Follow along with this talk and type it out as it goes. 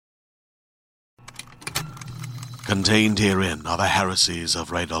Contained herein are the heresies of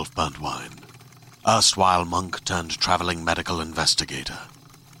Radolf Burntwine, erstwhile monk turned traveling medical investigator.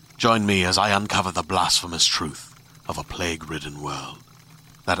 Join me as I uncover the blasphemous truth of a plague-ridden world,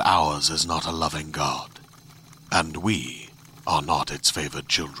 that ours is not a loving God, and we are not its favored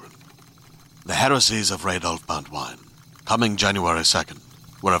children. The heresies of Radolf Burntwine, coming January 2nd,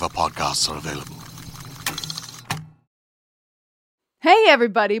 wherever podcasts are available. Hey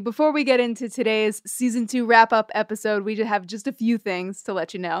everybody, before we get into today's Season 2 wrap-up episode, we have just a few things to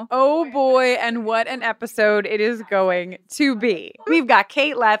let you know. Oh boy, and what an episode it is going to be. We've got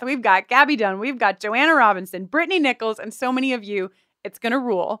Kate Leth, we've got Gabby Dunn, we've got Joanna Robinson, Brittany Nichols, and so many of you. It's gonna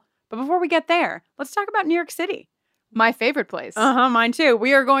rule. But before we get there, let's talk about New York City. My favorite place. Mine too.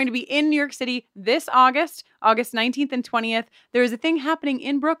 We are going to be in New York City this August 19th and 20th. There is a thing happening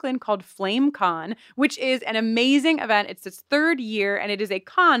in Brooklyn called FlameCon, which is an amazing event. It's its third year, and it is a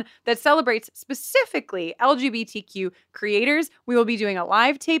con that celebrates specifically LGBTQ creators. We will be doing a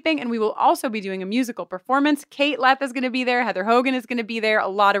live taping, and we will also be doing a musical performance. Kate Leth is going to be there. Heather Hogan is going to be there. A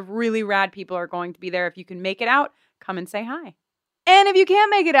lot of really rad people are going to be there. If you can make it out, come and say hi. And if you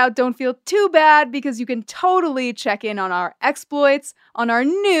can't make it out, don't feel too bad, because you can totally check in on our exploits on our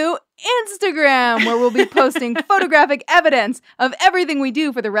new Instagram, where we'll be posting photographic evidence of everything we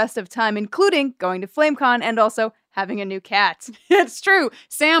do for the rest of time, including going to FlameCon and also having a new cat. It's true.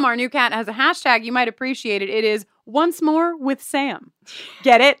 Sam, our new cat, has a hashtag. You might appreciate it. It is Once More with Sam.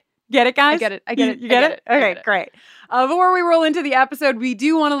 Get it? Get it, guys? I get it. You get it? Okay, great. Before we roll into the episode, we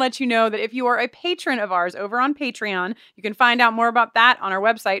do want to let you know that if you are a patron of ours over on Patreon, you can find out more about that on our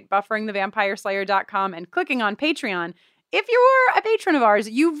website, bufferingthevampireslayer.com, and clicking on Patreon. If you're a patron of ours,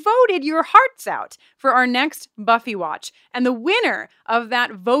 you voted your hearts out for our next Buffy watch. And the winner of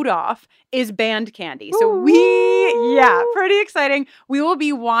that vote off is Band Candy. So pretty exciting. We will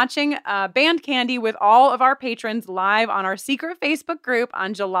be watching Band Candy with all of our patrons live on our secret Facebook group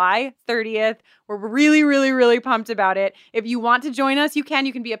on July 30th. We're really, really, really pumped about it. If you want to join us, you can.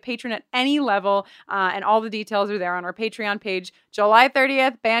 You can be a patron at any level. And all the details are there on our Patreon page. July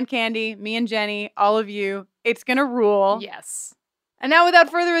 30th, Band Candy, me and Jenny, all of you. It's gonna rule. Yes. And now, without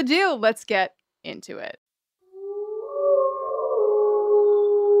further ado, let's get into it.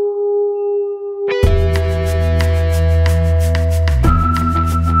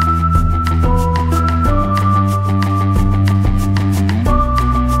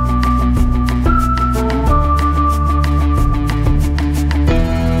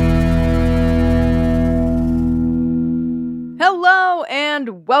 Hello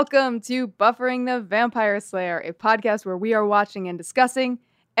and welcome to Buffering the Vampire Slayer, a podcast where we are watching and discussing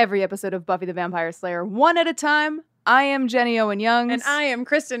every episode of Buffy the Vampire Slayer one at a time. I am Jenny Owen Youngs. And I am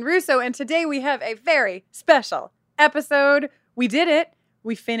Kristen Russo, and today we have a very special episode. We did it.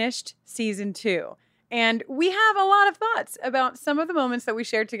 We finished season 2. And we have a lot of thoughts about some of the moments that we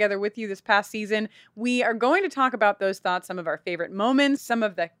shared together with you this past season. We are going to talk about those thoughts, some of our favorite moments, some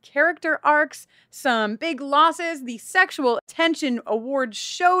of the character arcs, some big losses, the sexual tension award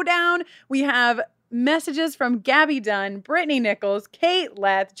showdown. We have messages from Gabby Dunn, Brittany Nichols, Kate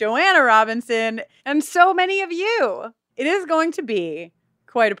Leth, Joanna Robinson, and so many of you. It is going to be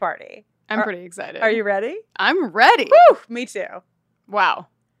quite a party. I'm pretty excited. Are you ready? I'm ready. Woo! Me too. Wow.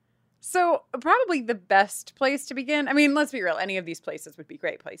 So probably the best place to begin. I mean, let's be real. Any of these places would be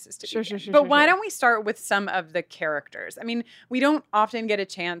great places to begin. But why don't we start with some of the characters? I mean, we don't often get a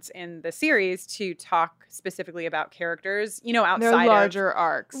chance in the series to talk specifically about characters, outside They're larger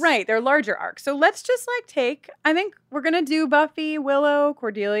arcs. Right, they're larger arcs. So let's just I think we're going to do Buffy, Willow,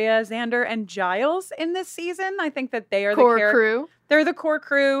 Cordelia, Xander, and Giles in this season. I think that they are the core crew. They're the core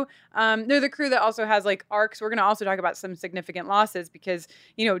crew. They're the crew that also has arcs. We're going to also talk about some significant losses because,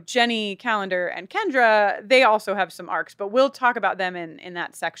 Jenny, Calendar, and Kendra, they also have some arcs, but we'll talk about them in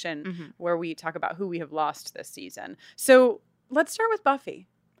that section where we talk about who we have lost this season. So let's start with Buffy.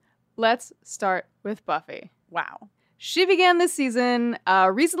 Let's start with Buffy. Wow. She began this season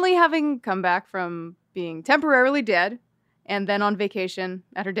recently having come back from being temporarily dead and then on vacation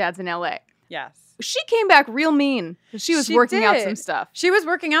at her dad's in LA. Yes. She came back real mean. She was working out some stuff. She was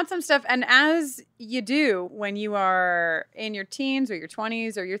working out some stuff. And as you do when you are in your teens or your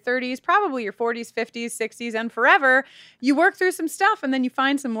 20s or your 30s, probably your 40s, 50s, 60s, and forever, you work through some stuff and then you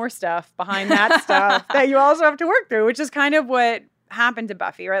find some more stuff behind that stuff that you also have to work through, which is kind of what happened to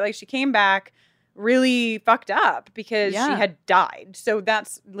Buffy, right? She came back really fucked up because she Yeah. had died. So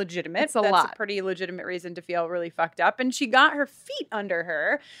that's legitimate. It's a That's lot. a pretty legitimate reason to feel really fucked up. And she got her feet under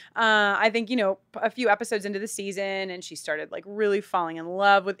her. I think, a few episodes into the season, and she started like really falling in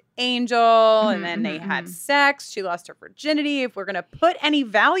love with Angel. And then they had sex. She lost her virginity. If we're going to put any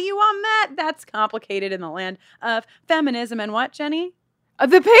value on that, that's complicated in the land of feminism and what, Jenny?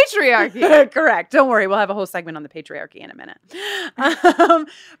 The patriarchy. Correct. Don't worry. We'll have a whole segment on the patriarchy in a minute.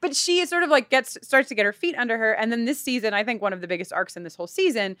 But she sort of like starts to get her feet under her. And then this season, I think one of the biggest arcs in this whole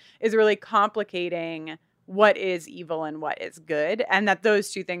season is really complicating what is evil and what is good. And that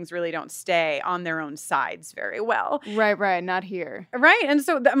those two things really don't stay on their own sides very well. Right. Not here. Right. And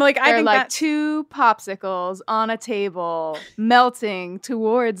so I'm like, I They're think like that two popsicles on a table melting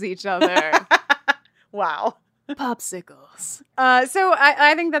towards each other. wow. Popsicles. So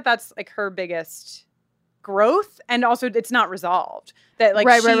I think that that's like her biggest growth, and also it's not resolved. That like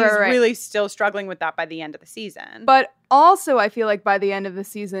she's really still struggling with that by the end of the season. But also, I feel like by the end of the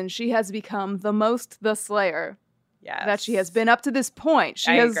season, she has become the most the Slayer that she has been up to this point.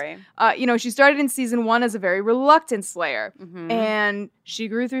 She agree. She started in season 1 as a very reluctant Slayer, Mm-hmm. and she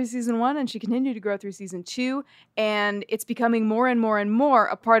grew through season 1, and she continued to grow through season 2, and it's becoming more and more and more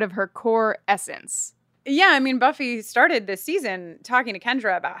a part of her core essence. Yeah, I mean, Buffy started this season talking to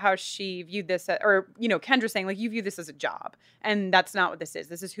Kendra about how she viewed this, Kendra saying, like, you view this as a job, and that's not what this is.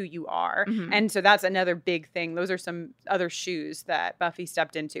 This is who you are. Mm-hmm. And so that's another big thing. Those are some other shoes that Buffy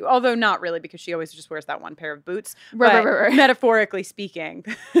stepped into, although not really, because she always just wears that one pair of boots. Right. Metaphorically speaking,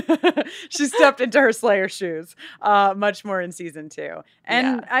 she stepped into her Slayer shoes much more in season 2.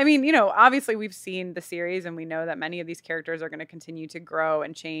 And I mean, obviously we've seen the series, and we know that many of these characters are going to continue to grow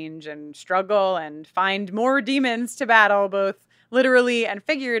and change and struggle and find more demons to battle, both literally and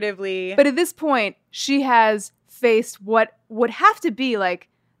figuratively. But at this point, she has faced what would have to be like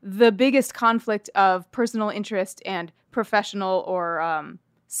the biggest conflict of personal interest and professional or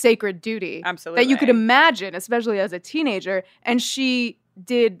sacred duty Absolutely. that you could imagine, especially as a teenager. And she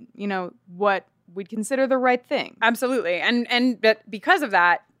did, what we'd consider the right thing. Absolutely. But because of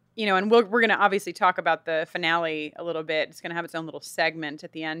that, and we're going to obviously talk about the finale a little bit. It's going to have its own little segment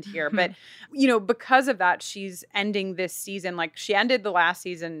at the end here. But, because of that, she's ending this season. Like, she ended the last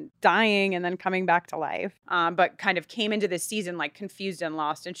season dying and then coming back to life, but kind of came into this season like confused and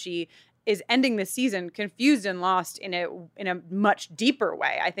lost. And she is ending this season confused and lost in a much deeper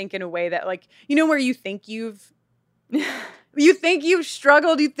way. I think in a way that, like, where you think you've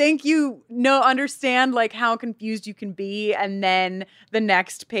struggled, you think understand like how confused you can be, and then the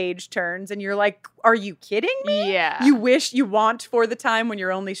next page turns and you're like, are you kidding me? Yeah. You want for the time when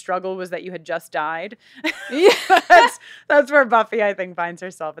your only struggle was that you had just died. Yeah. That's where Buffy, I think, finds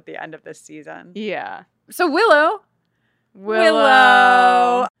herself at the end of this season. Yeah. So Willow's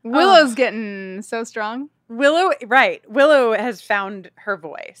getting so strong. Willow has found her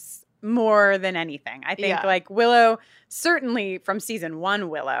voice more than anything. I think like Willow, certainly from season 1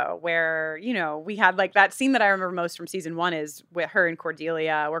 Willow, where, we had like that scene that I remember most from season 1 is with her and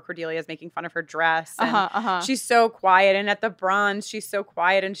Cordelia, where Cordelia is making fun of her dress. And she's so quiet. And at the Bronze, she's so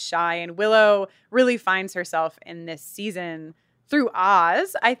quiet and shy. And Willow really finds herself in this season through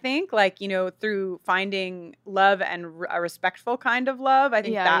Oz, I think, like, through finding love and a respectful kind of love. I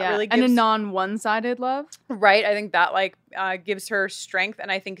think really gives... And a non-one-sided love. Right. I think that, like, gives her strength.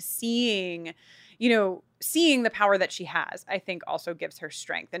 And I think seeing the power that she has, I think also gives her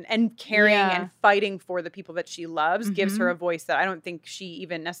strength. And caring and fighting for the people that she loves gives her a voice that I don't think she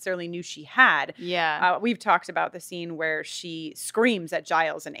even necessarily knew she had. Yeah. We've talked about the scene where she screams at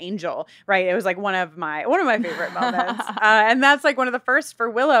Giles and Angel, right? It was like one of my favorite moments. And that's like one of the first for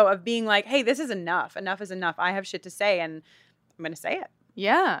Willow of being like, hey, this is enough. Enough is enough. I have shit to say, and I'm going to say it.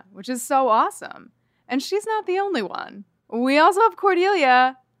 Yeah, which is so awesome. And she's not the only one. We also have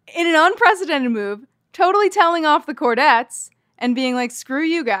Cordelia in an unprecedented move, totally telling off the Cordettes and being like, screw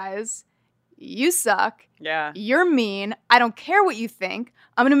you guys. You suck. Yeah. You're mean. I don't care what you think.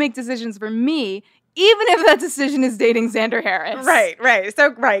 I'm going to make decisions for me, even if that decision is dating Xander Harris. Right.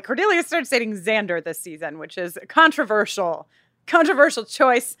 So, Cordelia starts dating Xander this season, which is a controversial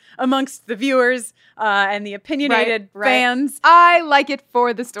choice amongst the viewers and the opinionated fans. I like it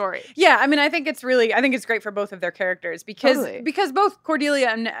for the story. Yeah, I mean, I think it's great for both of their characters because both Cordelia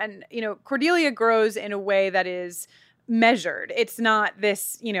and Cordelia grows in a way that is measured. It's not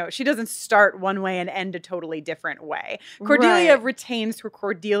this, she doesn't start one way and end a totally different way. Cordelia retains her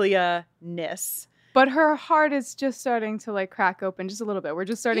Cordelia-ness. But her heart is just starting to like crack open just a little bit. We're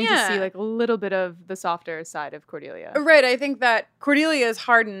just starting to see like a little bit of the softer side of Cordelia. Right. I think that Cordelia is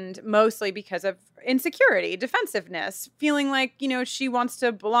hardened mostly because of insecurity, defensiveness, feeling like, she wants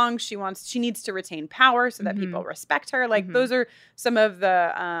to belong. She needs to retain power so that people respect her. Like those are some of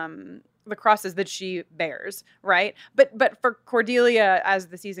the crosses that she bears, right? But for Cordelia, as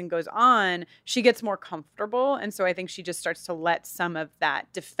the season goes on, she gets more comfortable, and so I think she just starts to let some of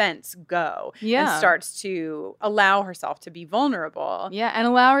that defense go, and starts to allow herself to be vulnerable, and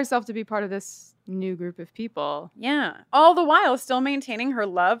allow herself to be part of this new group of people. All the while still maintaining her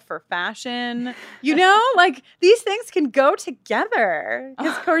love for fashion. Like these things can go together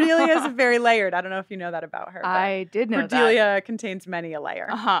because Cordelia is very layered. I don't know if you know that about her. I did know that. Cordelia contains many a layer.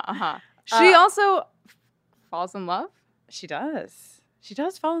 She also falls in love. She does. She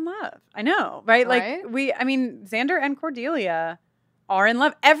does fall in love. I know, right? Like Xander and Cordelia are in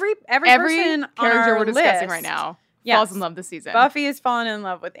love. Every person character we're discussing list, right now falls in love this season. Buffy has fallen in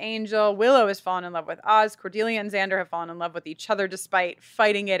love with Angel. Willow has fallen in love with Oz. Cordelia and Xander have fallen in love with each other despite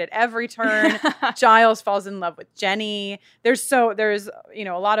fighting it at every turn. Giles falls in love with Jenny. There's a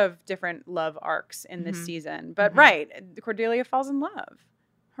lot of different love arcs in this season. But Cordelia falls in love.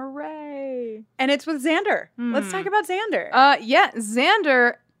 Hooray. And it's with Xander. Let's talk about Xander.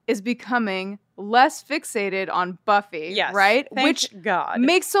 Xander is becoming less fixated on Buffy, right? Which God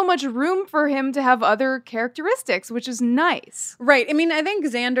makes so much room for him to have other characteristics, which is nice. Right. I mean, I think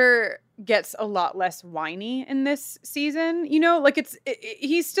Xander gets a lot less whiny in this season.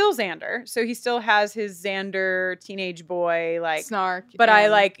 He's still Xander, so he still has his Xander teenage boy like snark. But I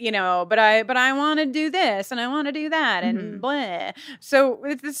I want to do this and I want to do that and blah. So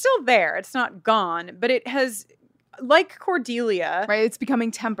it's still there. It's not gone, but it has. Like Cordelia, right? It's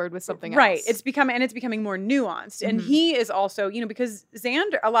becoming tempered with something else, right? It's becoming more nuanced, and he is also, because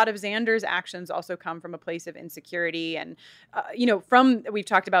a lot of Xander's actions also come from a place of insecurity, and we've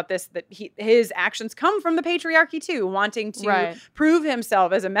talked about this that his actions come from the patriarchy too, wanting to prove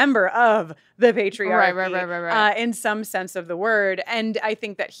himself as a member of the patriarchy, right. In some sense of the word, and I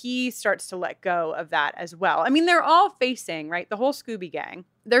think that he starts to let go of that as well. I mean, they're all facing the whole Scooby Gang.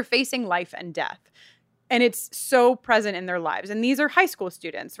 They're facing life and death. And it's so present in their lives. And these are high school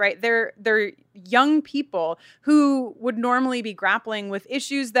students, right? They're young people who would normally be grappling with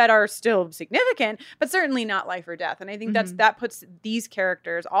issues that are still significant, but certainly not life or death. And I think that puts these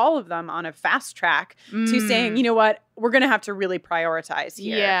characters, all of them, on a fast track to saying, you know what, we're going to have to really prioritize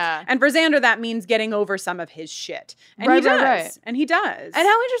here. Yeah. And for Xander, that means getting over some of his shit. And he does. Right. And he does. And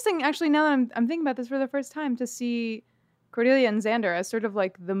how interesting, actually, now that I'm thinking about this for the first time, to see Cordelia and Xander as sort of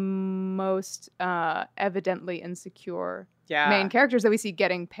like the most evidently insecure main characters that we see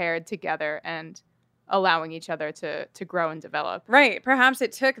getting paired together and allowing each other to grow and develop. Right. Perhaps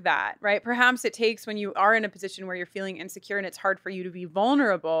it took that, right? Perhaps it takes when you are in a position where you're feeling insecure and it's hard for you to be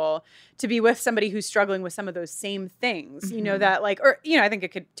vulnerable to be with somebody who's struggling with some of those same things, I think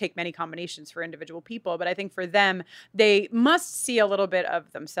it could take many combinations for individual people, but I think for them, they must see a little bit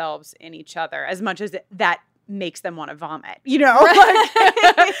of themselves in each other as much as that makes them want to vomit, right.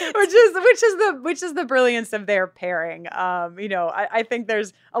 which is the brilliance of their pairing. I think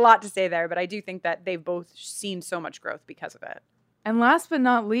there's a lot to say there, but I do think that they've both seen so much growth because of it. And last but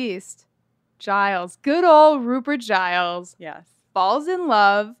not least, Giles, good old Rupert Giles, falls in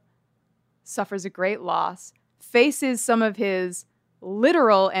love, suffers a great loss, faces some of his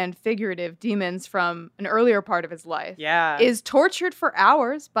literal and figurative demons from an earlier part of his life, is tortured for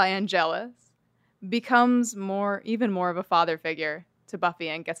hours by Angelus, becomes even more of a father figure to Buffy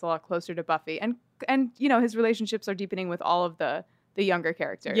and gets a lot closer to Buffy. And his relationships are deepening with all of the younger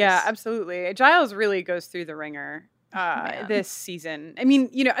characters. Yeah, absolutely. Giles really goes through the ringer this season. I mean,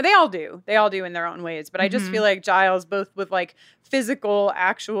 they all do. They all do in their own ways. But I just feel like Giles, both with like physical,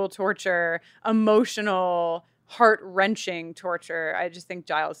 actual torture, emotional, heart-wrenching torture, I just think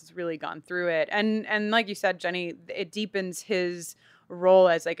Giles has really gone through it. And like you said, Jenny, it deepens his role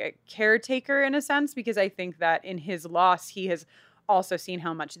as like a caretaker in a sense, because I think that in his loss he has also seen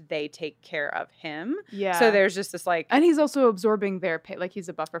how much they take care of him. Yeah. So there's just this and he's also absorbing their pain, like he's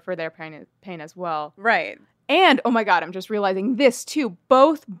a buffer for their pain as well. Right. And oh my God, I'm just realizing this too.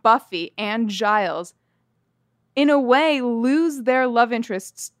 Both Buffy and Giles, in a way, lose their love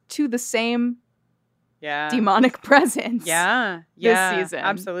interests to the same demonic presence. Yeah. This season.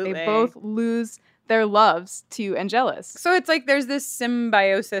 Absolutely. They both lose their loves to Angelus. So it's like there's this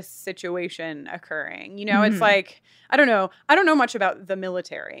symbiosis situation occurring. It's like, I don't know much about the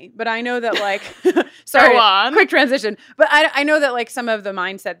military, but I know that like sorry, quick transition. But I know that like some of the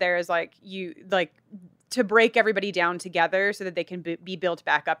mindset there is like to break everybody down together so that they can be built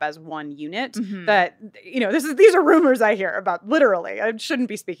back up as one unit. Mhm. That, these are rumors I hear about, literally. I shouldn't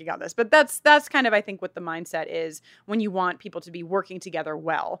be speaking on this, but that's kind of, I think, what the mindset is when you want people to be working together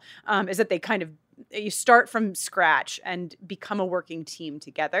well, is that they kind of, you start from scratch and become a working team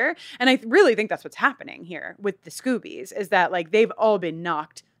together. And I really think that's what's happening here with the Scoobies, is that like they've all been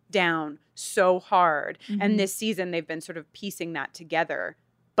knocked down so hard. And this season they've been sort of piecing that together,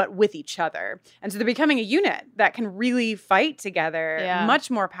 but with each other. And so they're becoming a unit that can really fight together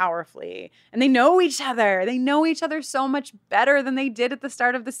much more powerfully. And they know each other. They know each other so much better than they did at the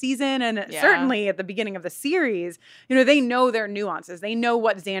start of the season. And certainly at the beginning of the series, they know their nuances. They know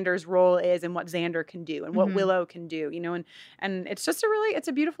what Xander's role is and what Xander can do and what Willow can do, and it's just it's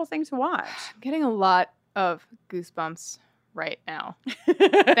a beautiful thing to watch. I'm getting a lot of goosebumps right now.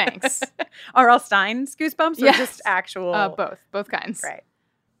 Thanks. R.L. Stein's goosebumps or just actual? Both kinds. Right.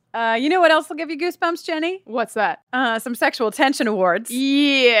 You know what else will give you goosebumps, Jenny? What's that? Some sexual tension awards.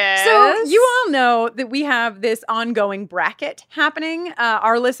 Yes. So you all know that we have this ongoing bracket happening.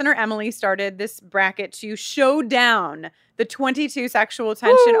 Our listener, Emily, started this bracket to show down the 22 sexual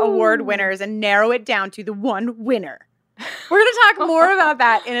tension award winners and narrow it down to the one winner. We're going to talk more about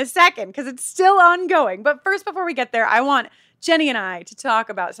that in a second because it's still ongoing. But first, before we get there, I want Jenny and I to talk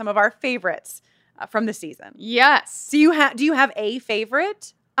about some of our favorites from the season. Yes. Do you have a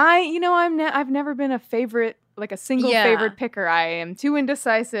favorite? I've never been a favorite, like a single favorite picker. I am too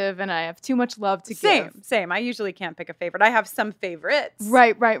indecisive and I have too much love to give. Same. I usually can't pick a favorite. I have some favorites.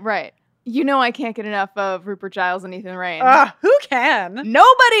 Right. I can't get enough of Rupert Giles and Ethan Rayne. Who can?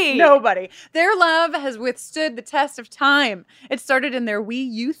 Nobody. Their love has withstood the test of time. It started in their wee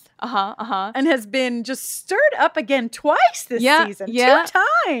youth. And has been just stirred up again twice this season. 2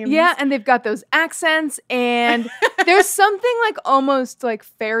 times. Yeah, and they've got those accents, and there's something like almost like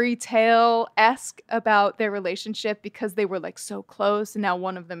fairy tale-esque about their relationship because they were like so close, and now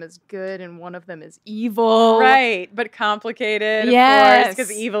one of them is good and one of them is evil. Right, but complicated, of course,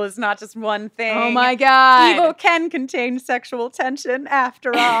 because evil is not just one thing. Oh my God. Evil can contain sexual tension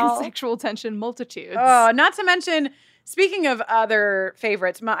after all. Sexual tension multitudes. Oh, not to mention... Speaking of other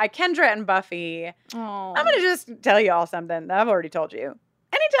favorites, Kendra and Buffy, I'm going to just tell you all something that I've already told you.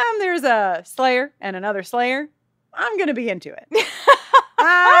 Anytime there's a Slayer and another Slayer, I'm going to be into it.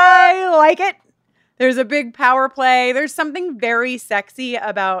 I like it. There's a big power play. There's something very sexy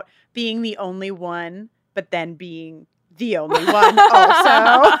about being the only one, but then being the only one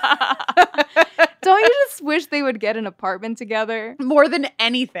also. Don't you just wish they would get an apartment together? More than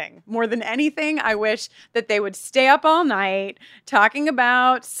anything, I wish that they would stay up all night talking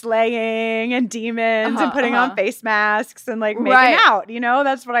about slaying and demons and putting on face masks and like making out.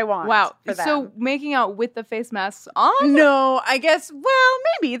 That's what I want. Wow. For them. So making out with the face masks on? No, I guess,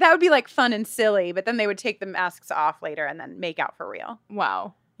 maybe that would be like fun and silly, but then they would take the masks off later and then make out for real.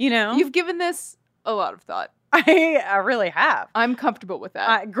 Wow. You've given this a lot of thought. I really have. I'm comfortable with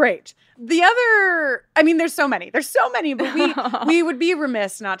that. Great. The other, there's so many, but we would be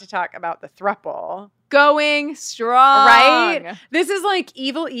remiss not to talk about the throuple. Going strong. Right? This is like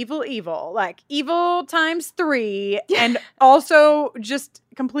evil, like evil times 3 and also just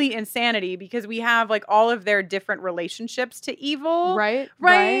complete insanity because we have like all of their different relationships to evil. Right.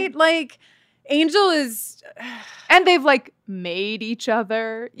 Like Angel is... And they've like made each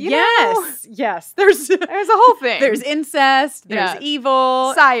other. Yes. There's a whole thing. There's incest. There's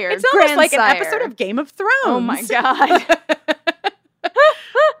evil. Sire. It's almost like an episode of Game of Thrones. Oh my God.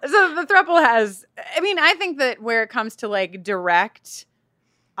 So the throuple has... I think that where it comes to like direct,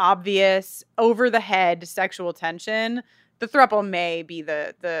 obvious, over the head sexual tension... The throuple may be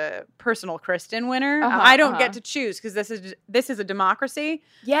the personal Kristen winner. I don't get to choose because this is a democracy.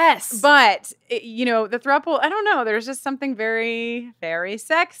 Yes, but the throuple. I don't know. There's just something very, very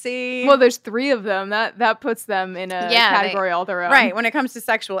sexy. Well, there's 3 of them. That puts them in a category all their own. Right. When it comes to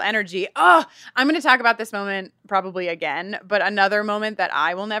sexual energy. Oh, I'm going to talk about this moment probably again. But another moment that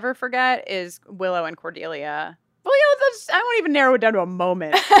I will never forget is Willow and Cordelia. Well, I won't even narrow it down to a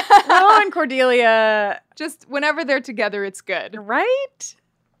moment. Willow and Cordelia. Just whenever they're together, it's good. Right?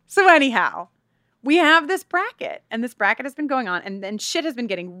 So anyhow, we have this bracket, and this bracket has been going on, and then shit has been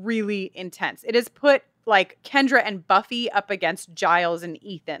getting really intense. It has put, like, Kendra and Buffy up against Giles and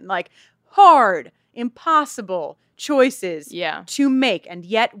Ethan. Like, hard, impossible choices to make, and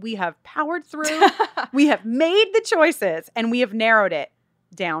yet we have powered through. We have made the choices, and we have narrowed it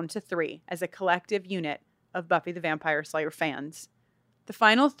down to 3 as a collective unit of Buffy the Vampire Slayer fans. The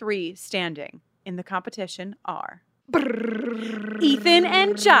final 3 standing in the competition are Ethan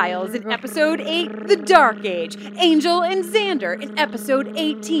and Giles in episode 8, The Dark Age. Angel and Xander in episode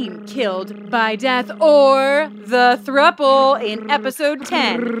 18, Killed by Death. Or The Thruple in episode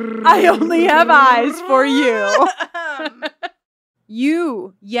 10, I Only Have Eyes for You.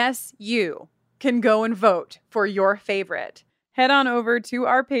 You, yes, you, can go and vote for your favorite. Head on over to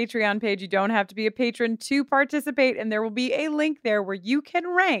our Patreon page. You don't have to be a patron to participate, and there will be a link there where you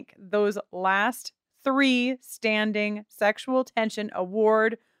can rank those last 3 standing Sexual Tension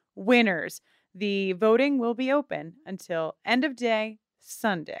Award winners. The voting will be open until end of day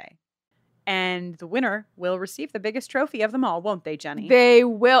Sunday. And the winner will receive the biggest trophy of them all, won't they, Jenny? They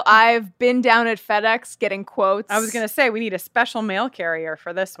will. I've been down at FedEx getting quotes. I was going to say, we need a special mail carrier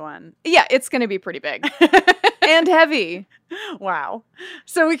for this one. Yeah, it's going to be pretty big. And heavy. Wow.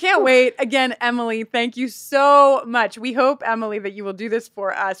 So we can't wait. Again, Emily, thank you so much. We hope, Emily, that you will do this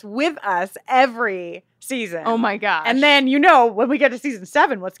for us, with us, every season. Oh my gosh. And then, when we get to season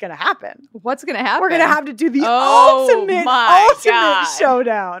 7, what's going to happen? What's going to happen? We're going to have to do the Oh my ultimate God.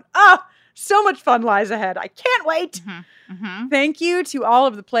 showdown. Oh, so much fun lies ahead. I can't wait. Thank you to all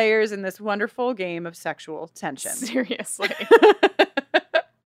of the players in this wonderful game of sexual tension. Seriously.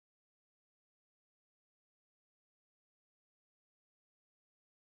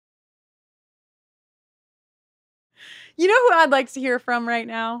 You know who I'd like to hear from right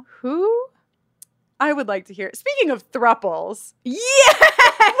now? Who? I would like to hear. Speaking of thruples, Yes!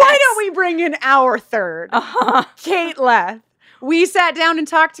 why don't we bring in our third, Kate Leth? We sat down and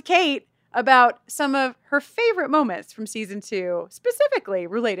talked to Kate about some of her favorite moments from season 2, specifically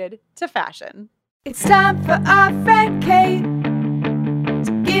related to fashion. It's time for our friend Kate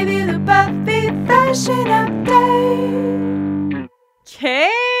to give you the Buffy fashion update.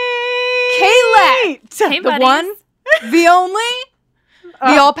 Kate! Kayla! Hey, The buddies. one, the only,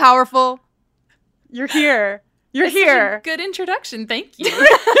 the all-powerful. You're here. You're That's such a here. good introduction. Thank you.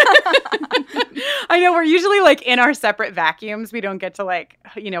 I know we're usually in our separate vacuums. We don't get to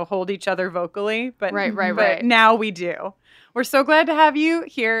hold each other vocally, but Right. now we do. We're so glad to have you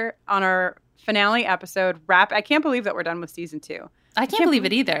here on our finale episode. I can't believe that we're done with season 2. I can't believe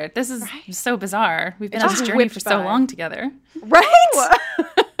it either. This is so bizarre. We've been on this just journey whipped for so by. long together. Right?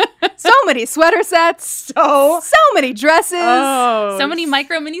 So many sweater sets. So many dresses. So many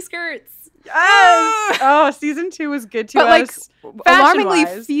micro mini skirts. Yes. Oh, season 2 was good to But us. alarmingly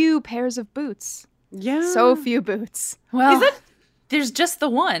fashion-wise. few pairs of boots. Yeah. So few boots. Well, there's just the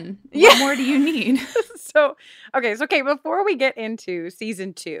one. Yeah. What more do you need? So Kate, before we get into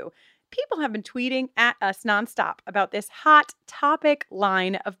season 2, people have been tweeting at us nonstop about this hot topic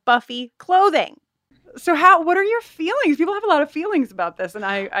line of Buffy clothing. So what are your feelings? People have a lot of feelings about this, and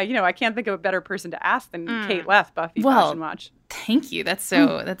I can't think of a better person to ask than Kate Leth, Buffy Fashion Watch. Thank you. That's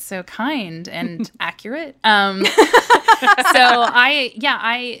so kind and accurate. I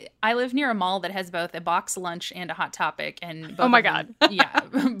live near a mall that has both a box lunch and a Hot Topic, and both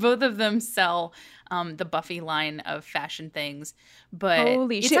both of them sell the Buffy line of fashion things. But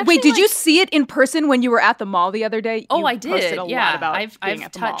Holy it's shit. actually Wait, did you see it in person when you were at the mall the other day? Oh, You I did. posted a lot about I've being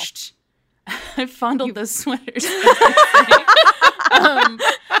at the mall. touched. I've fondled those sweaters.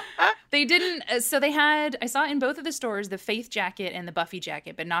 They didn't. So they had. I saw in both of the stores the Faith jacket and the Buffy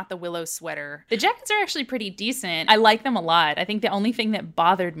jacket, but not the Willow sweater. The jackets are actually pretty decent. I like them a lot. I think the only thing that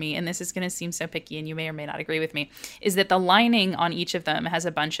bothered me, and this is going to seem so picky, and you may or may not agree with me, is that the lining on each of them has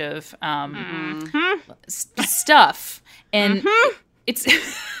a bunch of stuff, and it's.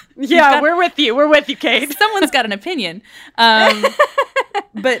 We're with you. We're with you, Kate. Someone's got an opinion.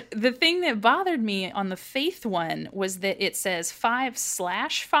 But the thing that bothered me on the Faith one was that it says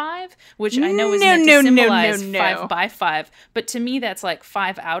 5/5, which I know is meant to symbolize 5 by 5. But to me, that's like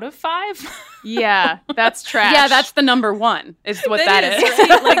 5 out of 5. Yeah, that's trash. Yeah, that's the number 1 is what that is.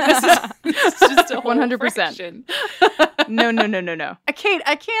 Right? Like, this is just a whole 100%. fraction. No. Kate,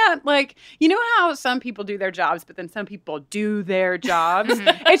 I can't, you know how some people do their jobs, but then some people do their jobs?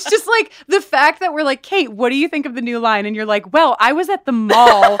 It's just the fact that we're like, Kate, what do you think of the new line? And you're like, well, I was at the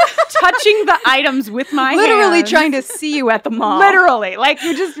mall touching the items with my Literally hands. trying to see you at the mall. Literally.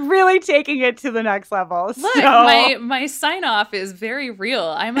 You're just really taking it to the next level. Look, So- my sign off is very real.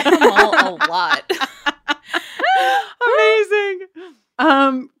 I'm at the mall a lot. Amazing.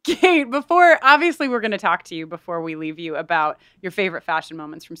 Kate, obviously we're going to talk to you before we leave you about your favorite fashion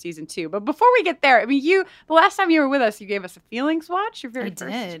moments from season 2. But before we get there, the last time you were with us, you gave us a feelings watch, your very first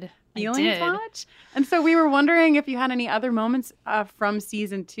feelings watch. And so we were wondering if you had any other moments from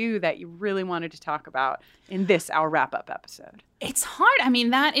season 2 that you really wanted to talk about in this, our wrap-up episode. It's hard. I mean,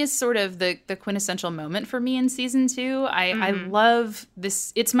 that is sort of the quintessential moment for me in season 2. I love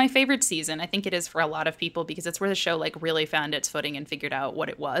this. It's my favorite season. I think it is for a lot of people because it's where the show like really found its footing and figured out what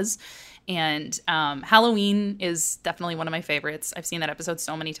it was. And Halloween is definitely one of my favorites. I've seen that episode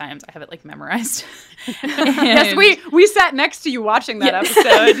so many times. I have it like memorized. Yes, we sat next to you watching that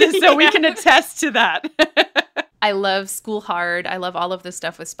episode, so we can attest to that. I love School Hard. I love all of the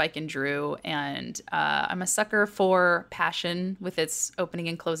stuff with Spike and Drew. And I'm a sucker for Passion with its opening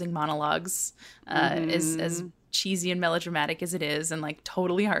and closing monologues. As cheesy and melodramatic as it is and like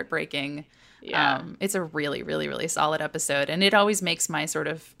totally heartbreaking. Yeah. It's a really, really, really solid episode. And it always makes my sort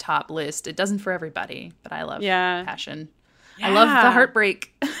of top list. It doesn't for everybody, but I love Passion. Yeah. I love the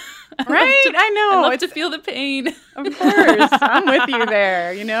heartbreak. Right? I know. I love to feel the pain. Of course. I'm with you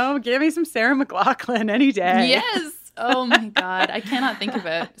there. You know, give me some Sarah McLachlan any day. Yes. Oh my God. I cannot think of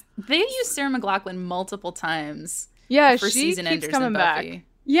it. They use Sarah McLachlan multiple times. Yeah, for she season keeps enders coming in back. Buffy.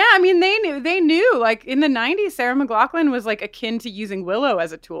 Yeah, I mean, they knew, like, in the 90s, Sarah McLachlan was, like, akin to using Willow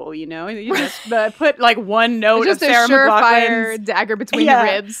as a tool, you know? You just put, like, one note just of Sarah a surefire McLachlan's dagger between your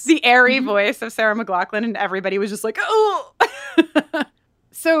ribs. The airy voice of Sarah McLachlan, and everybody was just like, oh!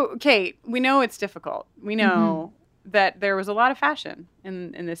 So, Kate, we know it's difficult. We know that there was a lot of fashion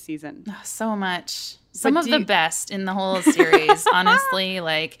in this season. Oh, so much. Some of the best in the whole series, honestly.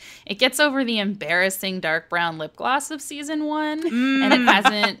 Like, it gets over the embarrassing dark brown lip gloss of season 1, and it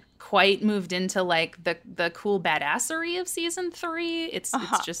hasn't quite moved into, like, the cool badassery of season 3. It's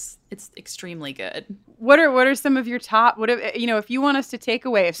extremely good. What are some of your top, if you want us to take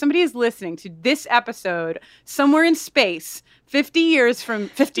away, if somebody is listening to this episode somewhere in space, 50 years, I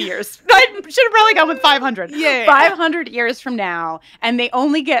should have probably gone with 500. Yeah. 500 years from now, and they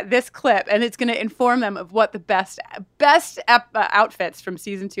only get this clip, and it's going to inform them of what the best outfits from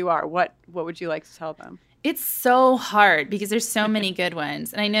season 2 are. What would you like to tell them? It's so hard because there's so many good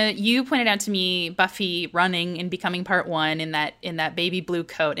ones. And I know you pointed out to me Buffy running and becoming part 1 in that baby blue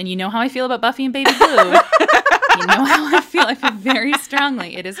coat. And you know how I feel about Buffy and baby blue. You know how I feel. I feel very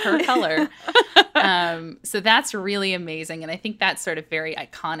strongly. It is her color. So that's really amazing. And I think that's sort of very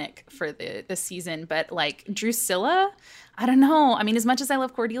iconic for the season. But like Drusilla, I don't know. I mean, as much as I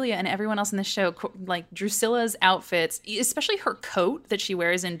love Cordelia and everyone else in the show, like Drusilla's outfits, especially her coat that she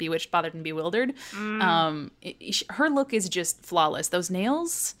wears in Bewitched, Bothered, and Bewildered, her look is just flawless. Those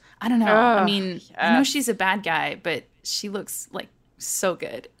nails, I don't know. I mean, yes. I know she's a bad guy, but she looks like so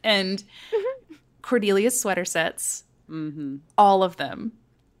good. And Cordelia's sweater sets, all of them.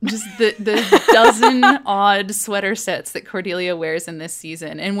 Just the dozen odd sweater sets that Cordelia wears in this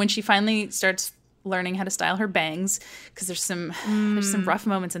season. And when she finally starts learning how to style her bangs, because there's some rough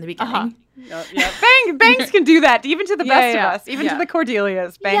moments in the beginning. Bangs can do that, even to the best of us, even to the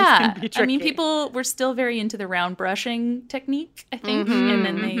Cordelias. Bangs can be tricky. I mean, people were still very into the round brushing technique, I think, and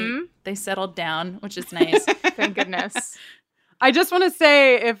then they settled down, which is nice. Thank goodness. I just want to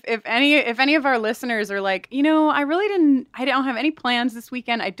say, if any of our listeners are like, I don't have any plans this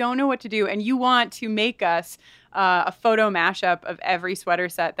weekend, I don't know what to do, and you want to make us a photo mashup of every sweater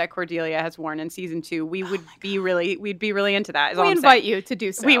set that Cordelia has worn in season 2, we'd be really into that. We invite you to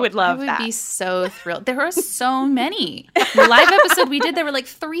do so. We would love that. I would be so thrilled. There are so many. The live episode we did, there were like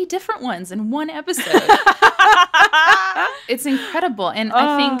 3 different ones in one episode. It's incredible, and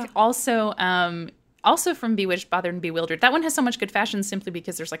I think also from Bewitched, Bothered, and Bewildered. That one has so much good fashion simply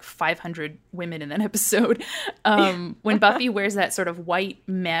because there's like 500 women in that episode. When Buffy wears that sort of white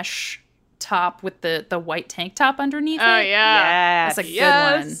mesh top with the white tank top underneath it. Oh, yeah. That's a good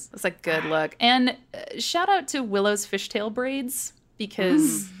one. That's a good look. And shout out to Willow's fishtail braids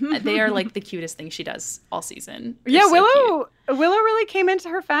because they are like the cutest thing she does all season. They're Willow really came into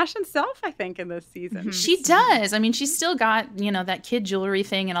her fashion self, I think, in this season. She does. I mean, she's still got, that kid jewelry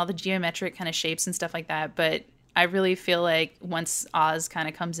thing and all the geometric kind of shapes and stuff like that. But I really feel like once Oz kind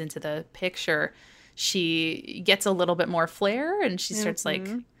of comes into the picture, she gets a little bit more flair and she starts like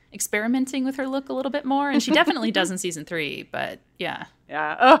experimenting with her look a little bit more. And she definitely does in season 3, but yeah.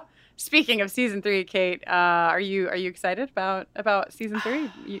 Yeah. Oh, speaking of season 3, Kate, are you excited about season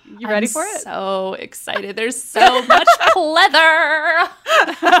 3? You ready for it? So excited. There's so much pleather.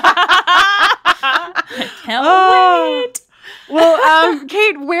 I can't wait. Well,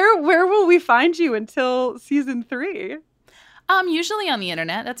 Kate, where will we find you until season 3? Usually on the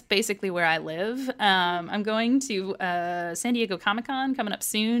internet. That's basically where I live. I'm going to San Diego Comic-Con coming up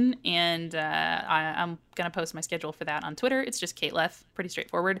soon, and I'm going to post my schedule for that on Twitter. It's just Kate Leff, pretty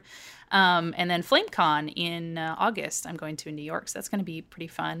straightforward. And then FlameCon in August, I'm going to in New York, so that's going to be pretty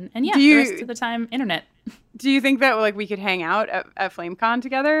fun. And yeah, the rest of the time, internet. Do you think that like we could hang out at FlameCon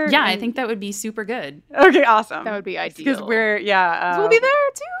together? Yeah, I think that would be super good. Okay, awesome. That would be ideal. Because we're, 'Cause we'll be there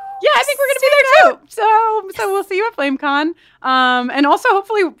too. Yeah, I think we're going to be there too. So we'll see you at FlameCon. And also,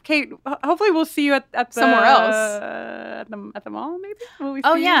 hopefully, Kate, we'll see you at the, somewhere else. At the mall, maybe? Will we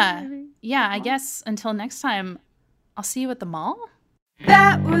Oh, see yeah. you, maybe? Yeah, I guess until next time, I'll see you at the mall.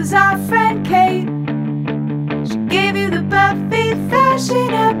 That was our friend Kate. She gave you the Buffy fashion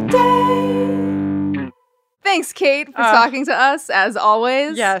update. Thanks, Kate, for talking to us, as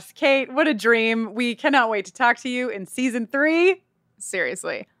always. Yes, Kate, what a dream. We cannot wait to talk to you in season 3.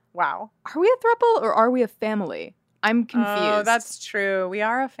 Seriously. Wow. Are we a throuple or are we a family? I'm confused. Oh, that's true. We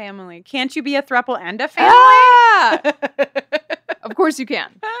are a family. Can't you be a throuple and a family? Ah! Of course you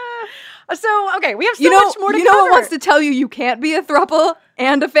can. So, okay, we have so much more to You cover. know what wants to tell you you can't be a throuple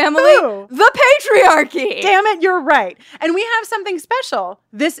and a family? Who? The patriarchy. Damn it, you're right. And we have something special.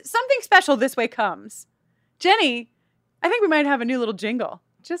 Something special this way comes. Jenny, I think we might have a new little jingle.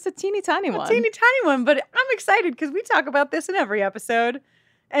 Just a teeny tiny one. A teeny tiny one, but I'm excited because we talk about this in every episode.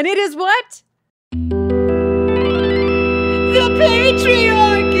 And it is what? The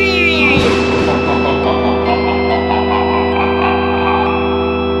patriarchy!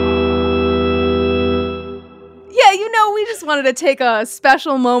 Yeah, we just wanted to take a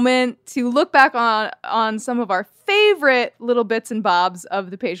special moment to look back on some of our favorite little bits and bobs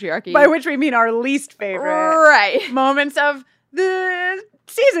of the patriarchy. By which we mean our least favorite Right. moments of the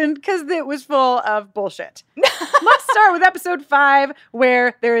season because it was full of bullshit. Let's start with episode 5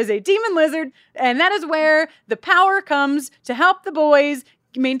 where there is a demon lizard, and that is where the power comes to help the boys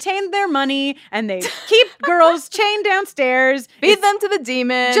maintain their money, and they keep girls chained downstairs. Feed them to the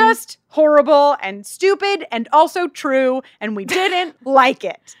demon. Just horrible and stupid and also true, and we didn't like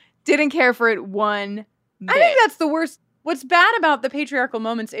it. Didn't care for it one bit. I think that's the worst. What's bad about the patriarchal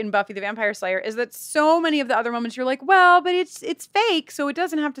moments in Buffy the Vampire Slayer is that so many of the other moments you're like, well, but it's fake, so it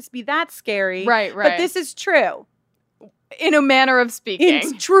doesn't have to be that scary. Right. But this is true. In a manner of speaking.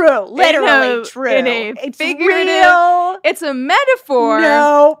 It's true. Literally true. In a it's figurative. real. It's a metaphor.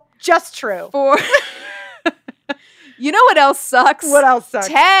 No, just true. For. You know what else sucks? What else sucks?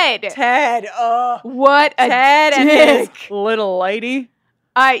 Ted. Ted. What a Ted and dick. his little lady.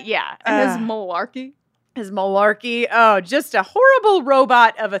 Yeah. And his malarkey. His malarkey. Oh, just a horrible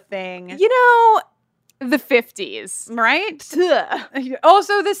robot of a thing. The 50s. Right? Ugh.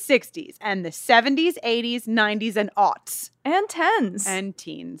 Also the 60s and the 70s, 80s, 90s, and aughts. And 10s. And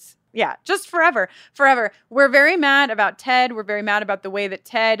teens. Yeah, just forever. Forever. We're very mad about Ted. We're very mad about the way that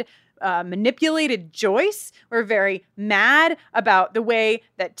Ted manipulated Joyce. We're very mad about the way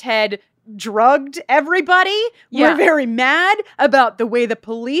that Ted drugged everybody. Yeah. We're very mad about the way the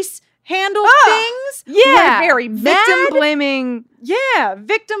police handle things. Yeah. We're very mad. Victim blaming. Yeah,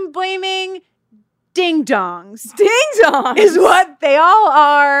 victim blaming ding-dongs. Ding-dongs. Is what they all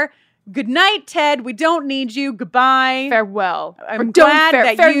are. Good night, Ted. We don't need you. Goodbye. Farewell. I'm Or don't glad fare,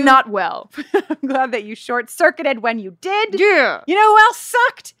 that fare you- not well. I'm glad that you short-circuited when you did. Yeah. You know who else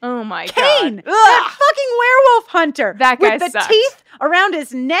sucked? Oh my Kane. god. That Ugh. fucking werewolf hunter. That guy with the sucked. teeth around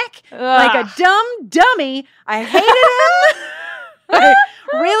his neck like a Ugh. dumb dummy. I hated him. I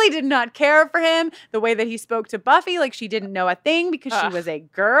really did not care for him. The way that he spoke to Buffy like she didn't know a thing because she Ugh. was a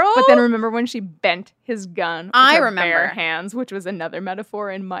girl. But then remember when she bent his gun with I her remember. bare hands, which was another metaphor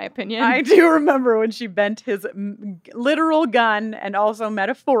in my opinion. I do remember when she bent his literal gun and also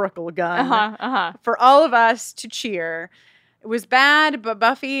metaphorical gun for all of us to cheer. It was bad, but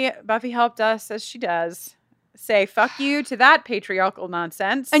Buffy helped us as she does. Say fuck you to that patriarchal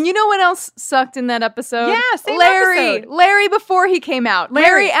nonsense. And you know what else sucked in that episode? Yeah, same Larry. episode. Larry before he came out. Larry.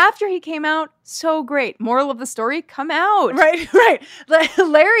 Larry after he came out, so great. Moral of the story, come out. Right.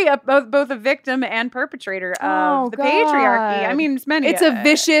 Larry, both a victim and perpetrator of the patriarchy. I mean, It's a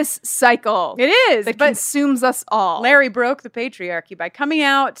vicious cycle. It is, that but consumes us all. Larry broke the patriarchy by coming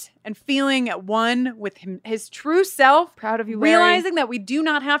out and feeling at one with his true self. Proud of you, Larry. Realizing that we do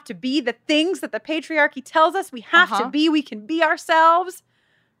not have to be the things that the patriarchy tells us we have to be. We can be ourselves.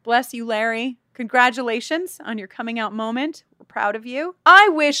 Bless you, Larry. Congratulations on your coming out moment. We're proud of you. I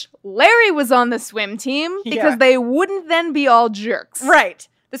wish Larry was on the swim team because they wouldn't then be all jerks. Right.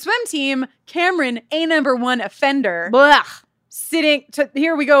 The swim team, Cameron, a number one offender. Blah.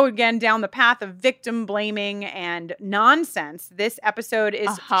 Here we go again down the path of victim blaming and nonsense. This episode is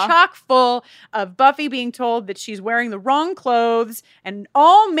chock full of Buffy being told that she's wearing the wrong clothes and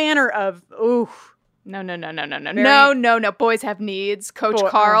all manner of, No. Boys have needs. Coach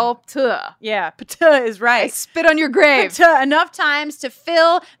Carl, tuh. Yeah, patuh is right. I spit on your grave. Patuh, enough times to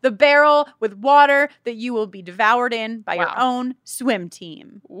fill the barrel with water that you will be devoured in by your own swim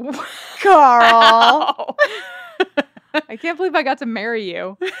team. Carl. I can't believe I got to marry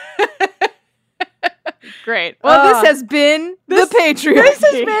you. Great. Well, this has been the patriarchy. This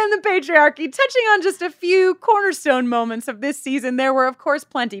has been the patriarchy. Touching on just a few cornerstone moments of this season, there were, of course,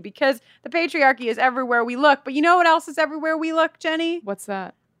 plenty, because the patriarchy is everywhere we look. But you know what else is everywhere we look, Jenny? What's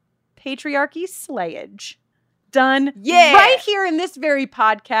that? Patriarchy slayage. Done right here in this very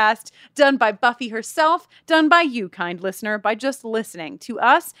podcast, done by Buffy herself, done by you, kind listener, by just listening to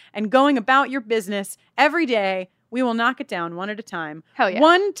us and going about your business every day. We will knock it down one at a time. Hell yeah.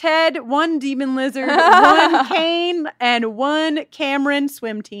 One Ted, one Demon Lizard, one Kane, and one Cameron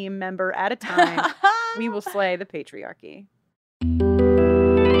swim team member at a time. We will slay the patriarchy. The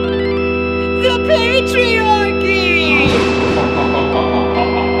patriarchy!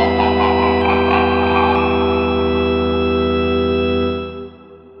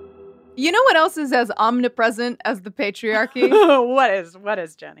 You know what else is as omnipresent as the patriarchy? What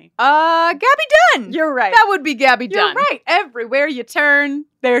is, Jenny? Gabby Dunn! You're right. That would be Gabby Dunn. You're right. Everywhere you turn,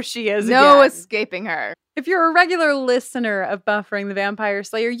 there she is No again. escaping her. If you're a regular listener of Buffering the Vampire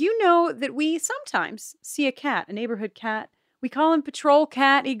Slayer, you know that we sometimes see a cat, a neighborhood cat. We call him Patrol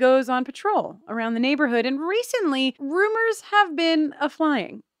Cat. He goes on patrol around the neighborhood. And recently, rumors have been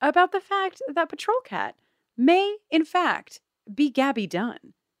a-flying about the fact that Patrol Cat may, in fact, be Gabby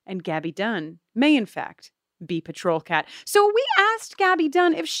Dunn. And Gabby Dunn may, in fact, be Patrol Cat. So we asked Gabby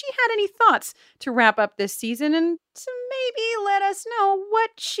Dunn if she had any thoughts to wrap up this season and to maybe let us know what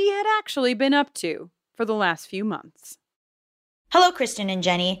she had actually been up to for the last few months. Hello, Kristen and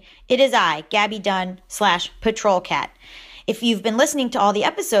Jenny. It is I, Gabby Dunn / Patrol Cat. If you've been listening to all the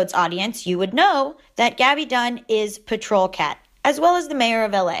episodes, audience, you would know that Gabby Dunn is Patrol Cat, as well as the mayor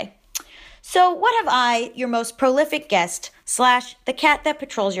of LA. So what have I, your most prolific guest / the cat that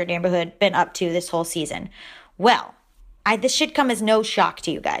patrols your neighborhood, been up to this whole season? Well, this should come as no shock to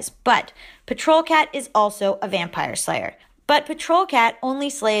you guys, but Patrol Cat is also a vampire slayer. But Patrol Cat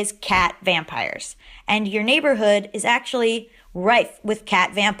only slays cat vampires, and your neighborhood is actually rife with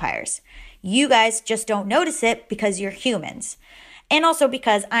cat vampires. You guys just don't notice it because you're humans, and also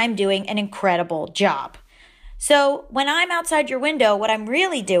because I'm doing an incredible job. So when I'm outside your window, what I'm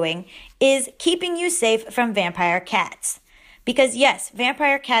really doing is keeping you safe from vampire cats. Because yes,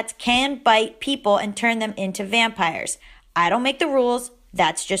 vampire cats can bite people and turn them into vampires. I don't make the rules,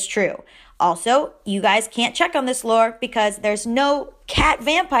 that's just true. Also, you guys can't check on this lore because there's no cat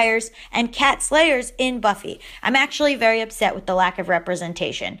vampires and cat slayers in Buffy. I'm actually very upset with the lack of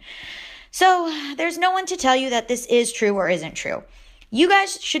representation. So there's no one to tell you that this is true or isn't true. You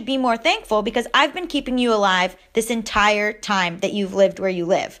guys should be more thankful because I've been keeping you alive this entire time that you've lived where you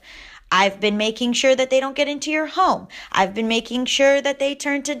live. I've been making sure that they don't get into your home. I've been making sure that they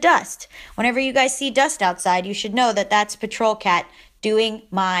turn to dust. Whenever you guys see dust outside, you should know that that's Patrol Cat doing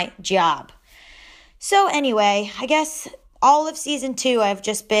my job. So anyway, I guess all of season 2, I've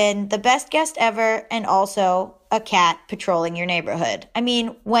just been the best guest ever and also a cat patrolling your neighborhood. I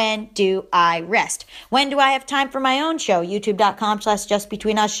mean, when do I rest? When do I have time for my own show?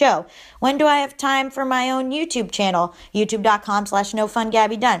 YouTube.com/JustBetweenUsShow. When do I have time for my own YouTube channel?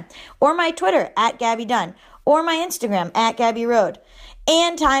 YouTube.com/NoFunGabbyDunn. Or my Twitter @GabbyDunn. Or my Instagram @GabbyRoad.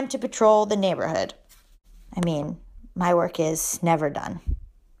 And time to patrol the neighborhood. I mean, my work is never done.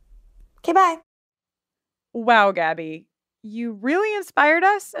 Okay, bye. Wow, Gabby. You really inspired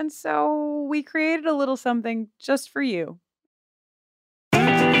us, and so we created a little something just for you.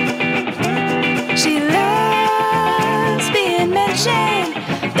 She loves being mentioned.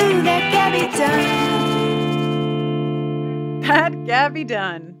 Ooh, that Gabby Dunn. That Gabby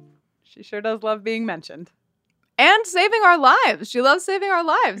Dunn. She sure does love being mentioned. And saving our lives. She loves saving our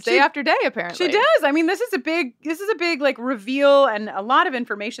lives day after day, apparently. She does. I mean, this is a big like reveal and a lot of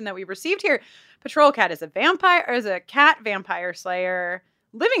information that we received here. Patrol Cat is a cat vampire slayer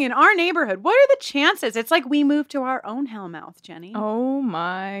living in our neighborhood. What are the chances? It's like we moved to our own Hellmouth, Jenny. Oh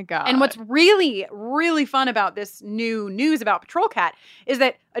my God. And what's really, really fun about this new news about Patrol Cat is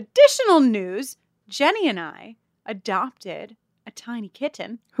that additional news, Jenny and I adopted a tiny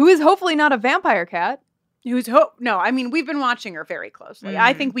kitten. Who is hopefully not a vampire cat. No, I mean, we've been watching her very closely.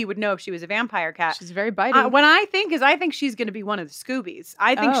 I think we would know if she was a vampire cat. She's very bitey. What I think she's going to be one of the Scoobies.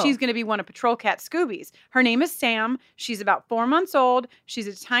 I think Oh. she's going to be one of Patrol Cat Scoobies. Her name is Sam. She's about 4 months old. She's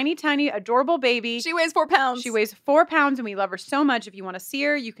a tiny, tiny, adorable baby. She weighs 4 pounds. She weighs 4 pounds, and we love her so much. If you want to see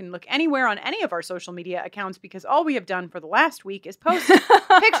her, you can look anywhere on any of our social media accounts, because all we have done for the last week is post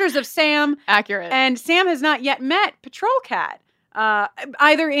pictures of Sam. Accurate. And Sam has not yet met Patrol Cat,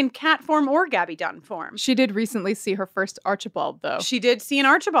 either in cat form or Gabby Dunn form. She did recently see her first Archibald, though. She did see an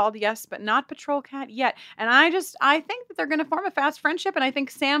Archibald, yes, but not Patrol Cat yet. And I think that they're going to form a fast friendship, and I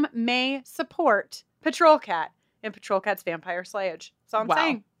think Sam may support Patrol Cat in Patrol Cat's vampire slayage. That's all I'm Wow.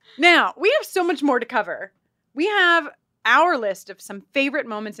 saying. Now, we have so much more to cover. We have our list of some favorite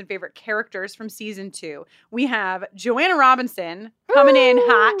moments and favorite characters from season 2. We have Joanna Robinson coming in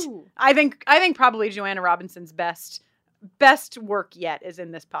hot. Woo! I think probably Joanna Robinson's best work yet is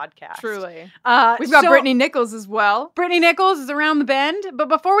in this podcast. Truly. We've got Brittany Nichols as well. Brittany Nichols is around the bend. But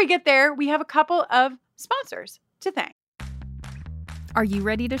before we get there, we have a couple of sponsors to thank. Are you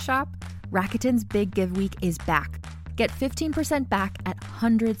ready to shop? Rakuten's Big Give Week is back. Get 15% back at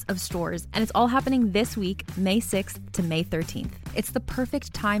hundreds of stores, and it's all happening this week, May 6th to May 13th. It's the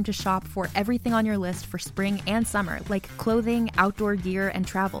perfect time to shop for everything on your list for spring and summer, like clothing, outdoor gear, and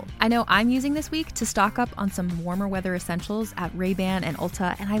travel. I know I'm using this week to stock up on some warmer weather essentials at Ray-Ban and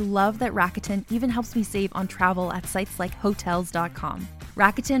Ulta, and I love that Rakuten even helps me save on travel at sites like Hotels.com.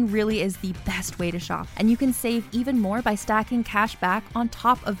 Rakuten really is the best way to shop, and you can save even more by stacking cash back on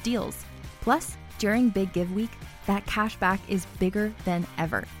top of deals. Plus, during Big Give Week, that cash back is bigger than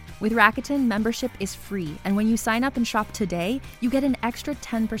ever. With Rakuten, membership is free, and when you sign up and shop today, you get an extra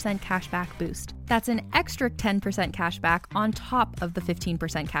 10% cash back boost. That's an extra 10% cash back on top of the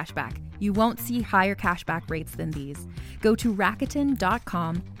 15% cash back. You won't see higher cash back rates than these. Go to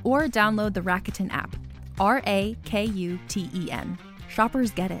Rakuten.com or download the Rakuten app. Rakuten.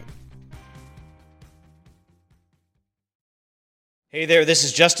 Shoppers get it. Hey there, this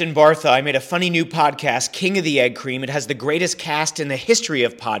is Justin Bartha. I made a funny new podcast, King of the Egg Cream. It has the greatest cast in the history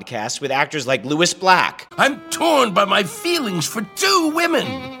of podcasts with actors like Louis Black, I'm torn by my feelings for 2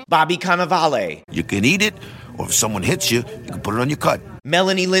 women. Bobby Cannavale, You can eat it, or if someone hits you, you can put it on your cut.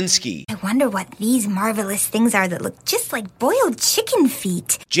 Melanie Linsky, I wonder what these marvelous things are that look just like boiled chicken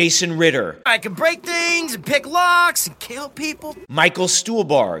feet. Jason Ritter, I can break things and pick locks and kill people. Michael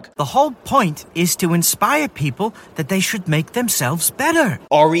Stuhlbarg, The whole point is to inspire people that they should make themselves better.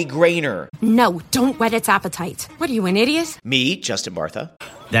 Ari Grainer, No, don't whet its appetite. What are you, an idiot? me, Justin Bartha,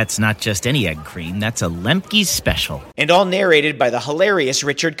 That's not just any egg cream, that's a Lemke's special. and all narrated by the hilarious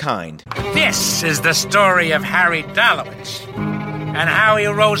Richard Kind. This is the story of Harry Dalowitz and how he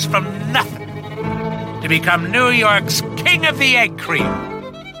rose from nothing to become New York's King of the Egg Cream.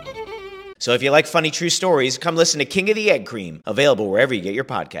 So if you like funny true stories, come listen to King of the Egg Cream, available wherever you get your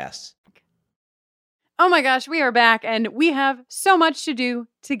podcasts. Oh my gosh, we are back, and we have so much to do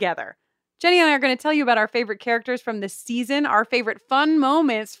together. Jenny and I are going to tell you about our favorite characters from this season, our favorite fun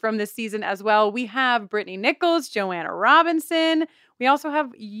moments from this season as well. We have Brittany Nichols, Joanna Robinson. We also have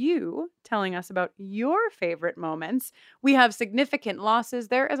you telling us about your favorite moments. We have significant losses.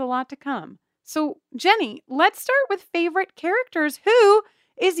 There is a lot to come. So, Jenny, let's start with favorite characters. Who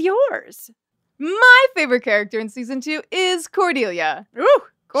is yours? My favorite character in season 2 is Cordelia. Ooh,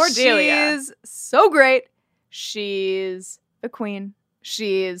 Cordelia. She is so great. She's the queen.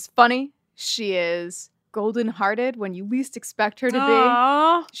 She is funny. She is golden-hearted when you least expect her to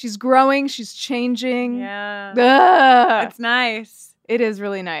Aww. be. She's growing. She's changing. Yeah. Ugh. It's nice. It is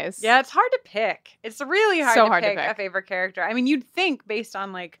really nice. Yeah, it's hard to pick. It's really hard, So to, hard to pick a pick. favorite character. I mean, you'd think based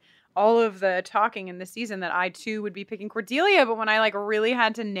on like all of the talking in this season that I too would be picking Cordelia, but when I like really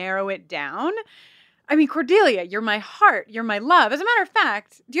had to narrow it down, I mean, Cordelia, you're my heart, you're my love. As a matter of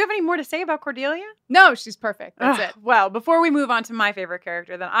fact, do you have any more to say about Cordelia? No, she's perfect. That's Ugh, it. Well, before we move on to my favorite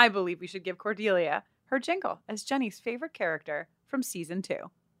character, then I believe we should give Cordelia her jingle as Jenny's favorite character from season 2.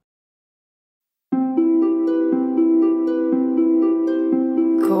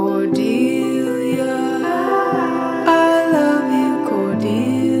 Cordelia, I love you,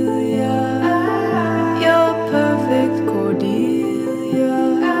 Cordelia. You're perfect,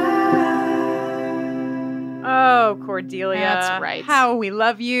 Cordelia. Oh, Cordelia. That's right. How we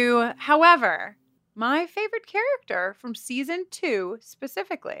love you. However, my favorite character from season 2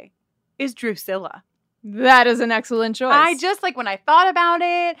 specifically is Drusilla. That is an excellent choice. I just like when I thought about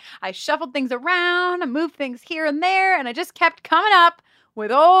it, I shuffled things around, I moved things here and there, and I just kept coming up with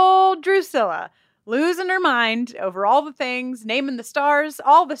old Drusilla, losing her mind over all the things, naming the stars,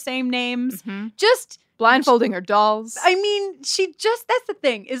 all the same names. Mhm. Just blindfolding her dolls. I mean, that's the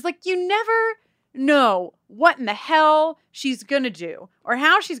thing, is like you never know what in the hell she's going to do or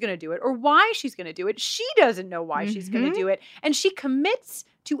how she's going to do it or why she's going to do it. She doesn't know why she's going to do it. And she commits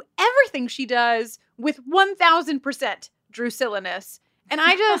to everything she does with 1000% Drusilla-ness. And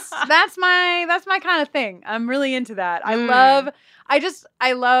I just, that's my kind of thing. I'm really into that. I love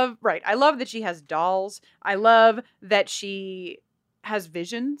that she has dolls. I love that she has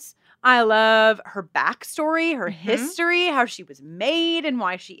visions. I love her backstory, her history, how she was made and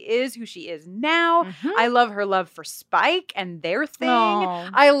why she is who she is now. I love her love for Spike and their thing. Aww.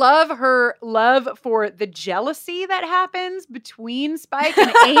 I love her love for the jealousy that happens between Spike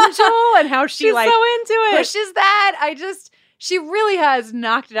and Angel and how she's so into it. Pushes that. She really has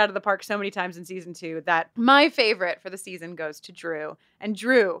knocked it out of the park so many times in season 2 that my favorite for the season goes to Drew. And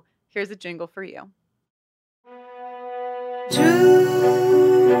Drew, here's a jingle for you.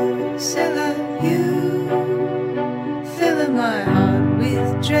 Drusilla, you filling my heart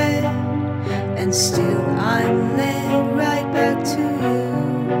with dread, and still I'm led right back to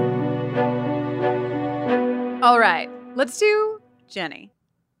you. All right, let's do Jenny.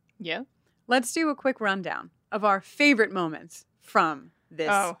 Yeah. Let's do a quick rundown of our favorite moments from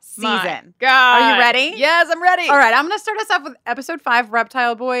this season. My God. Are you ready? Yes, I'm ready. All right, I'm going to start us off with episode 5,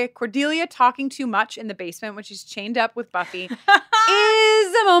 Reptile Boy. Cordelia talking too much in the basement when she's chained up with Buffy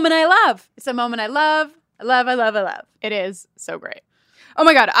is a moment I love. It's a moment I love. I love. It is so great. Oh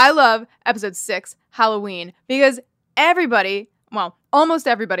my God, I love episode 6, Halloween, because everybody, well, almost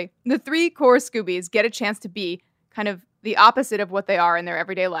everybody, the 3 core Scoobies get a chance to be kind of the opposite of what they are in their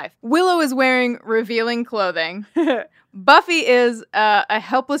everyday life. Willow is wearing revealing clothing. Buffy is a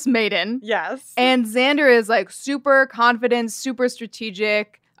helpless maiden. Yes. And Xander is like super confident, super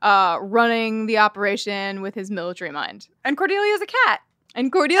strategic, running the operation with his military mind. And Cordelia is a cat.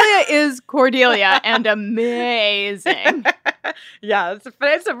 And Cordelia is Cordelia and amazing. Yeah,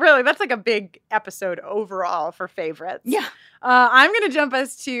 that's like a big episode overall for favorites. Yeah. I'm going to jump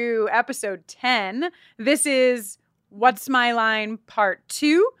us to episode 10. This is What's My Line Part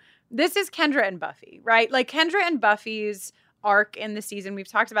 2. This is Kendra and Buffy, right? Like Kendra and Buffy's arc in the season, we've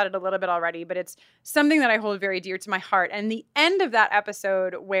talked about it a little bit already, but it's something that I hold very dear to my heart. And the end of that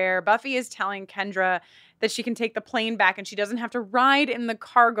episode where Buffy is telling Kendra that she can take the plane back and she doesn't have to ride in the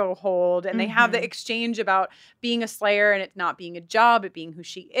cargo hold. And they have the exchange about being a Slayer and it not being a job, it being who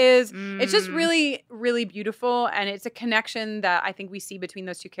she is. It's just really, really beautiful. And it's a connection that I think we see between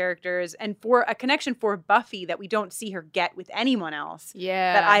those two characters and for a connection for Buffy that we don't see her get with anyone else.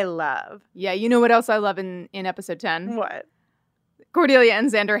 Yeah. That I love. Yeah, you know what else I love in episode 10? What? Cordelia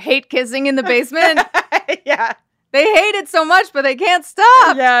and Xander hate kissing in the basement. Yeah. They hate it so much, but they can't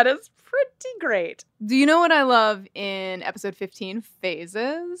stop. Yeah, it is pretty great. Do you know what I love in episode 15,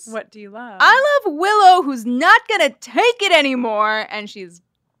 Phases? What do you love? I love Willow, who's not going to take it anymore, and she's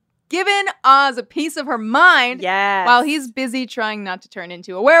given Oz a piece of her mind while he's busy trying not to turn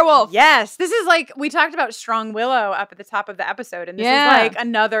into a werewolf. Yes. This is like, we talked about Strong Willow up at the top of the episode, and this is like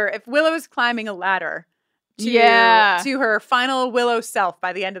another, if Willow is climbing a ladder to her final Willow self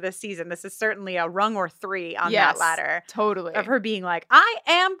by the end of this season, this is certainly a rung or 3 on that ladder. Totally. Of her being like, I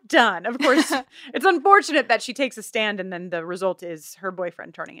am done. Of course, it's unfortunate that she takes a stand and then the result is her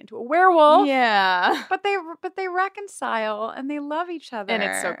boyfriend turning into a werewolf. Yeah. But they reconcile and they love each other. And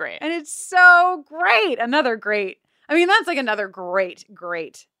it's so great. And it's so great. That's like another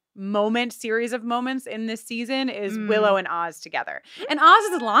great series of moments in this season is Willow and Oz together. And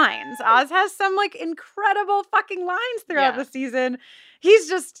Oz's lines. Oz has some like incredible fucking lines throughout the season.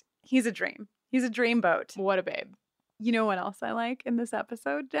 He's a dream. He's a dreamboat. What a babe. You know what else I like in this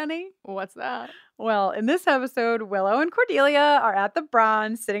episode, Jenny? What's that? Well, in this episode, Willow and Cordelia are at the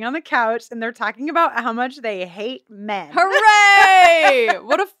Bronze sitting on the couch and they're talking about how much they hate men. Hooray!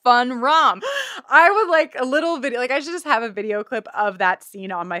 What a fun romp. I would like a little video, like I should just have a video clip of that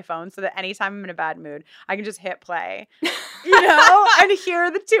scene on my phone so that anytime I'm in a bad mood, I can just hit play, and hear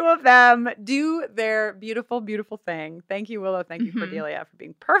the two of them do their beautiful, beautiful thing. Thank you, Willow. Thank you, Cordelia, for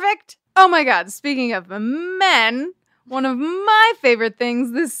being perfect. Oh my God. Speaking of men, one of my favorite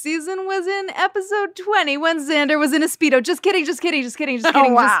things this season was in episode 20 when Xander was in a Speedo. Just kidding.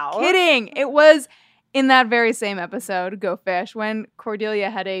 Oh, wow. Just kidding. It was in that very same episode, Go Fish, when Cordelia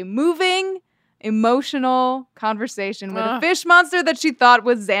had a moving, emotional conversation with a fish monster that she thought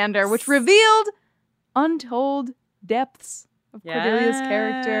was Xander, which revealed untold depths of Cordelia's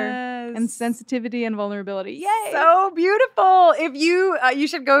character and sensitivity and vulnerability. Yay! So beautiful. If you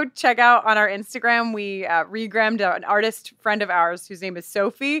should go check out on our Instagram. We regrammed an artist friend of ours whose name is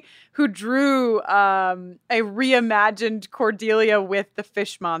Sophie, who drew a reimagined Cordelia with the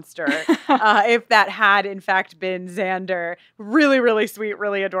fish monster. If that had in fact been Xander, really, really sweet,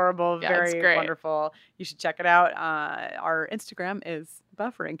 really adorable, very wonderful. You should check it out. Our Instagram is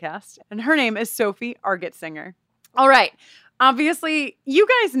BufferingCast, and her name is Sophie Argetsinger. All right. Obviously, you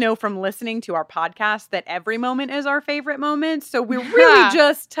guys know from listening to our podcast that every moment is our favorite moment. So we're really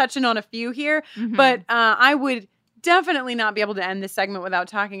just touching on a few here. Mm-hmm. But I would definitely not be able to end this segment without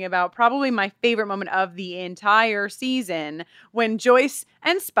talking about probably my favorite moment of the entire season, when Joyce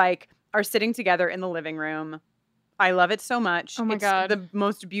and Spike are sitting together in the living room. I love it so much. Oh my God. The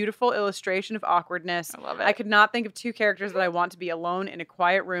most beautiful illustration of awkwardness. I love it. I could not think of two characters that I want to be alone in a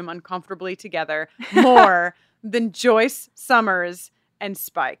quiet room uncomfortably together more than Joyce Summers and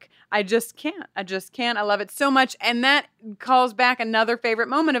Spike. I just can't. I love it so much. And that calls back another favorite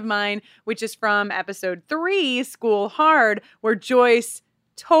moment of mine, which is from episode 3, School Hard, where Joyce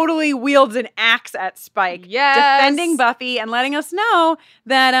totally wields an axe at Spike, defending Buffy and letting us know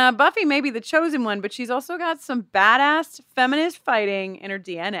that Buffy may be the chosen one, but she's also got some badass feminist fighting in her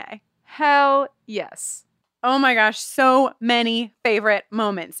DNA. Hell yes. Oh my gosh, so many favorite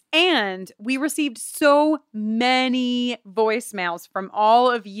moments. And we received so many voicemails from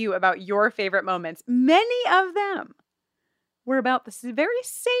all of you about your favorite moments. Many of them were about this very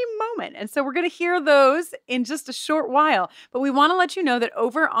same moment. And so we're going to hear those in just a short while. But we want to let you know that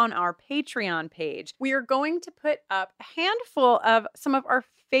over on our Patreon page, we are going to put up a handful of some of our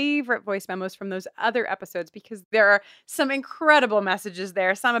favorite voice memos from those other episodes, because there are some incredible messages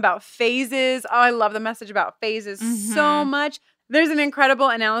there. Some about phases. Oh, I love the message about phases so much. There's an incredible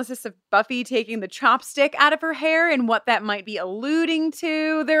analysis of Buffy taking the chopstick out of her hair and what that might be alluding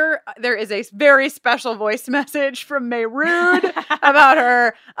to. There is a very special voice message from Mayrood about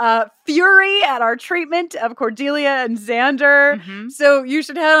her fury at our treatment of Cordelia and Xander. So you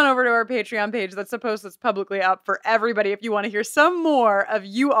should head on over to our Patreon page. That's publicly up for everybody if you want to hear some more of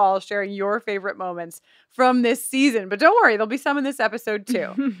you all sharing your favorite moments from this season. But don't worry, there'll be some in this episode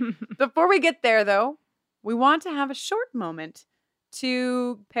too. Before we get there, though, we want to have a short moment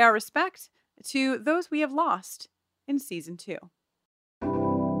to pay our respect to those we have lost in season 2.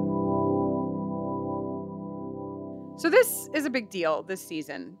 So this is a big deal this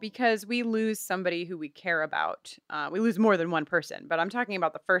season because we lose somebody who we care about. We lose more than one person, but I'm talking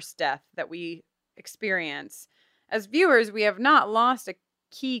about the first death that we experience. As viewers, we have not lost a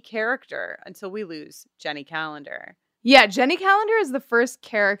key character until we lose Jenny Calendar. Yeah, Jenny Calendar is the first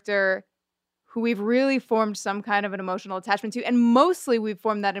character who we've really formed some kind of an emotional attachment to. And mostly we've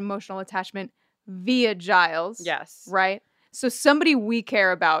formed that emotional attachment via Giles. Yes. Right? So somebody we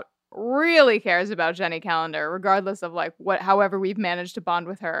care about really cares about Jenny Calendar, regardless of however we've managed to bond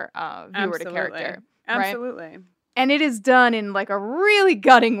with her viewer to character. Absolutely. Right? And it is done in a really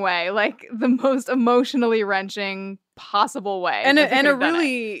gutting way, the most emotionally wrenching possible way. And a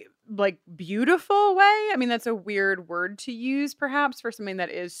really beautiful way. I mean, that's a weird word to use perhaps for something that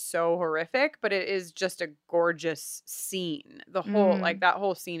is so horrific, but it is just a gorgeous scene. The whole that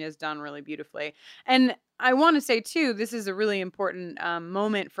whole scene is done really beautifully. And I want to say too, this is a really important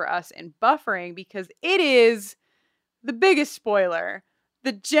moment for us in buffering, because it is the biggest spoiler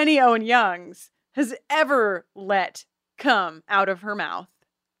that Jenny Owen Youngs has ever let come out of her mouth.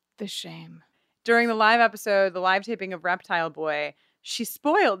 The shame. During the live episode, the live taping of Reptile Boy, she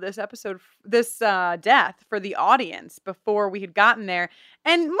spoiled this death for the audience before we had gotten there.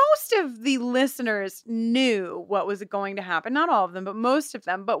 And most of the listeners knew what was going to happen. Not all of them, but most of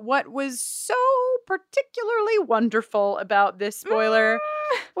them. But what was so particularly wonderful about this spoiler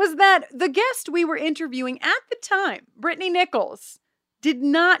was that the guest we were interviewing at the time, Brittany Nichols, did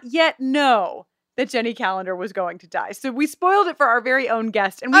not yet know that Jenny Calendar was going to die. So we spoiled it for our very own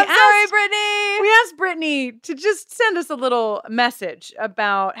guest. And sorry, Brittany! We asked Brittany to just send us a little message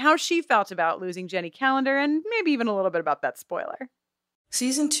about how she felt about losing Jenny Calendar, and maybe even a little bit about that spoiler.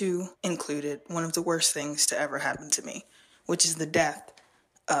 Season 2 included one of the worst things to ever happen to me, which is the death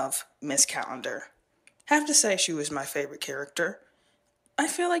of Miss Calendar. I have to say she was my favorite character. I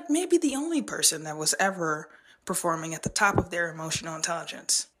feel like maybe the only person that was ever performing at the top of their emotional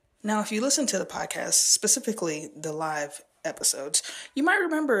intelligence. Now, if you listen to the podcast, specifically the live episodes, you might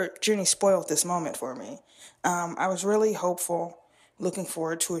remember Jenny spoiled this moment for me. I was really hopeful, looking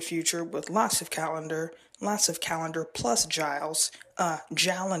forward to a future with lots of Calendar plus Giles.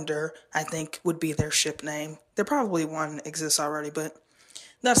 Jalander, I think, would be their ship name. There probably one exists already, but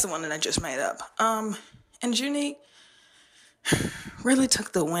that's the one that I just made up. And Jenny, really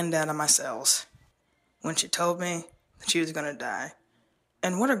took the wind out of my sails when she told me that she was going to die.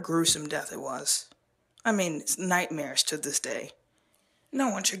 And what a gruesome death it was. I mean, it's nightmares to this day. No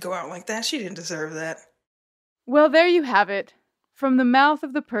one should go out like that. She didn't deserve that. Well, there you have it. From the mouth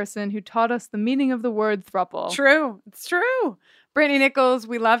of the person who taught us the meaning of the word throuple. True. It's true. Brittany Nichols,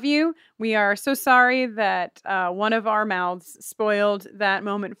 we love you. We are so sorry that one of our mouths spoiled that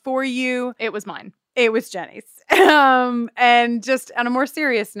moment for you. It was mine. It was Jenny's. And just on a more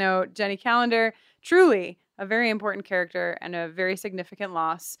serious note, Jenny Calendar, truly a very important character and a very significant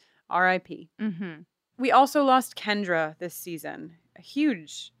loss. R.I.P. Mm-hmm. We also lost Kendra this season. A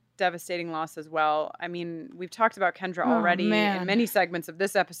huge, devastating loss as well. I mean, we've talked about Kendra already in many segments of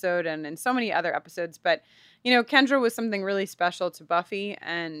this episode and in so many other episodes. But, you know, Kendra was something really special to Buffy,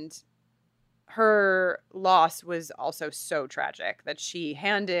 and her loss was also so tragic that she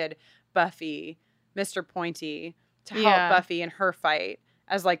handed Buffy Mr. Pointy to help Buffy in her fight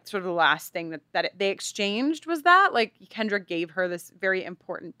as like sort of the last thing that they exchanged was that. Like Kendra gave her this very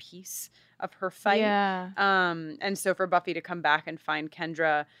important piece of her fight. Yeah. And so for Buffy to come back and find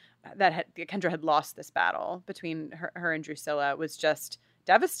Kendra, Kendra had lost this battle between her and Drusilla was just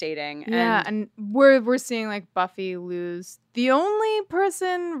devastating. Yeah, and we're seeing like Buffy lose the only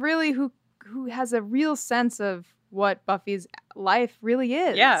person really who has a real sense of what Buffy's life really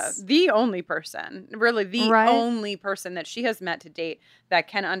is. Yeah, the only person, really the only person that she has met to date that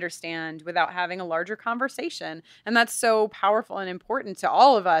can understand without having a larger conversation. And that's so powerful and important to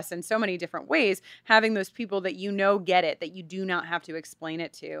all of us in so many different ways, having those people that you know get it, that you do not have to explain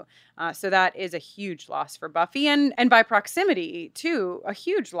it to. So that is a huge loss for Buffy, and by proximity, too, a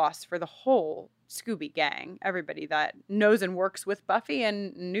huge loss for the whole Scooby gang, everybody that knows and works with Buffy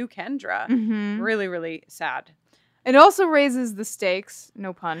and knew Kendra. Mm-hmm. Really, really sad. It also raises the stakes,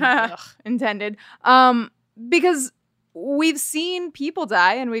 no pun intended, because we've seen people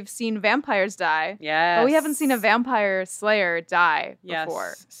die and we've seen vampires die. Yes. But we haven't seen a vampire slayer die before.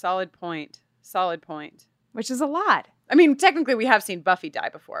 Yes, solid point. Solid point. Which is a lot. I mean, technically we have seen Buffy die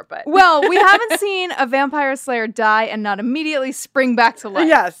before, but... Well, we haven't seen a vampire slayer die and not immediately spring back to life.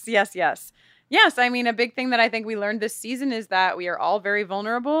 Yes. Yes, I mean, a big thing that I think we learned this season is that we are all very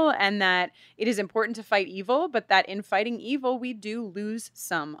vulnerable and that it is important to fight evil, but that in fighting evil, we do lose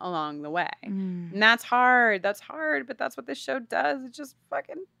some along the way. And that's hard. That's hard, but that's what this show does. It just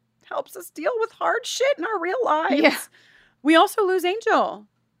fucking helps us deal with hard shit in our real lives. Yeah. We also lose Angel.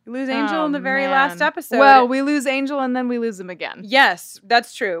 We lose Angel in the very last episode. Well, we lose Angel and then we lose him again. Yes,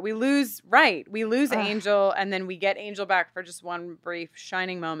 that's true. We lose Angel and then we get Angel back for just one brief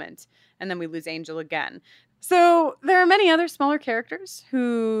shining moment. And then we lose Angel again. So there are many other smaller characters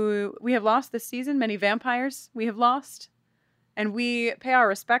who we have lost this season. Many vampires we have lost. And we pay our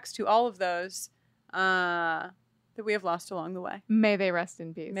respects to all of those that we have lost along the way. May they rest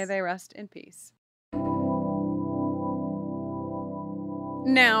in peace. May they rest in peace.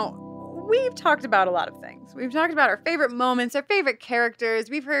 Now, we've talked about a lot of things. We've talked about our favorite moments, our favorite characters.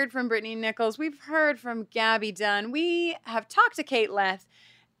 We've heard from Brittany Nichols. We've heard from Gabby Dunn. We have talked to Kate Leth.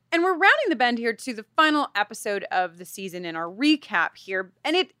 And we're rounding the bend here to the final episode of the season in our recap here.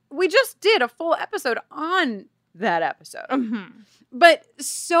 And we just did a full episode on that episode. Mm-hmm. But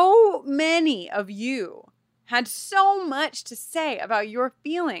so many of you had so much to say about your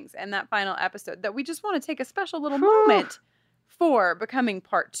feelings in that final episode that we just want to take a special little moment for Becoming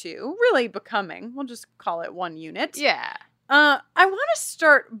Part 2. Really Becoming. We'll just call it one unit. Yeah. I want to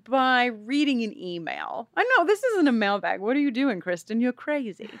start by reading an email. I know this isn't a mailbag. What are you doing, Kristen? You're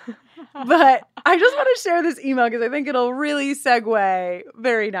crazy. But I just want to share this email because I think it'll really segue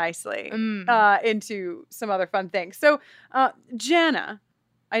very nicely into some other fun things. So, Jana,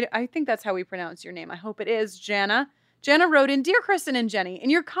 I think that's how we pronounce your name. I hope it is Jana. Jana wrote in, Dear Kristen and Jenny, in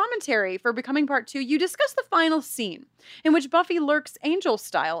your commentary for Becoming Part 2, you discuss the final scene in which Buffy lurks Angel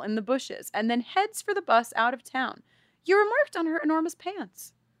style in the bushes and then heads for the bus out of town. You remarked on her enormous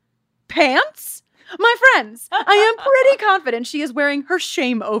pants. Pants? My friends, I am pretty confident she is wearing her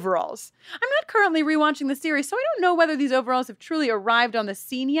shame overalls. I'm not currently rewatching the series, so I don't know whether these overalls have truly arrived on the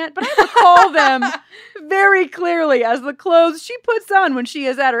scene yet, but I recall them very clearly as the clothes she puts on when she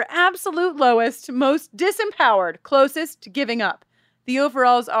is at her absolute lowest, most disempowered, closest to giving up. The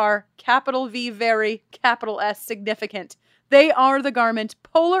overalls are capital V very, capital S significant. They are the garment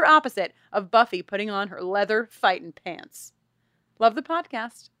polar opposite of Buffy putting on her leather fighting pants. Love the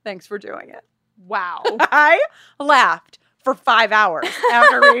podcast. Thanks for doing it. Wow. I laughed for 5 hours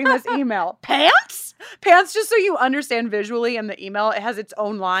after reading this email. Pants? Pants, just so you understand visually in the email, it has its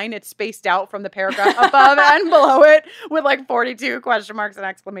own line. It's spaced out from the paragraph above and below it with like 42 question marks and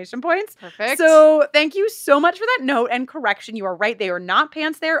exclamation points. Perfect. So thank you so much for that note and correction. You are right. They are not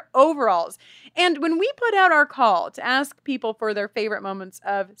pants. They're overalls. And when we put out our call to ask people for their favorite moments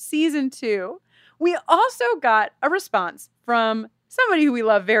of season 2, we also got a response from somebody who we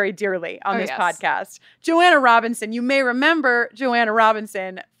love very dearly on this podcast, Joanna Robinson. You may remember Joanna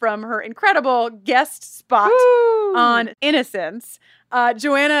Robinson from her incredible guest spot on Innocence.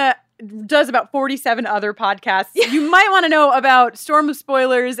 Joanna does about 47 other podcasts. You might want to know about Storm of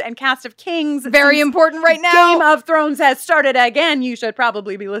Spoilers and Cast of Kings. Very important right now. Game of Thrones has started again. You should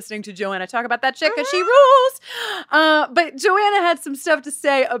probably be listening to Joanna talk about that shit because she rules. But Joanna had some stuff to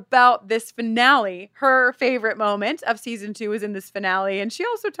say about this finale. Her favorite moment of season 2 is in this finale, and she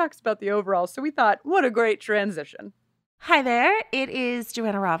also talks about the overall. So we thought, what a great transition. Hi there, it is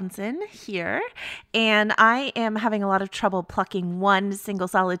Joanna Robinson here, and I am having a lot of trouble plucking one single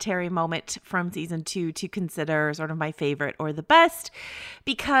solitary moment from season 2 to consider sort of my favorite or the best,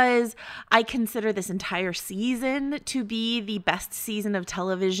 because I consider this entire season to be the best season of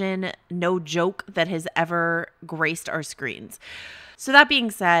television, no joke, that has ever graced our screens. So that being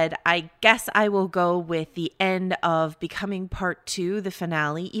said, I guess I will go with the end of Becoming Part 2, the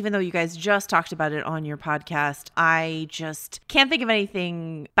finale. Even though you guys just talked about it on your podcast, I just can't think of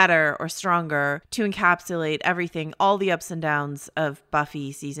anything better or stronger to encapsulate everything, all the ups and downs of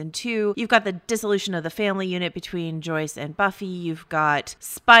Buffy season 2. You've got the dissolution of the family unit between Joyce and Buffy. You've got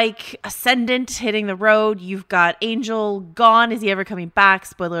Spike ascendant hitting the road. You've got Angel gone. Is he ever coming back?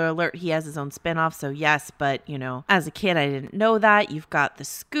 Spoiler alert, he has his own spinoff, so yes, but you know, as a kid, I didn't know that. You've got the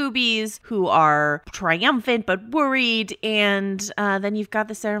Scoobies who are triumphant but worried. And then you've got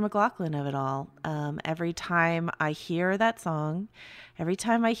the Sarah McLachlan of it all. Every time I hear that song, every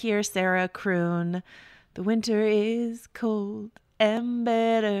time I hear Sarah croon, "The winter is cold and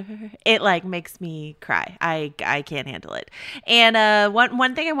better," it like makes me cry. I can't handle it. And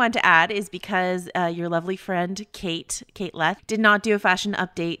one thing I wanted to add is because your lovely friend Kate Leth did not do a fashion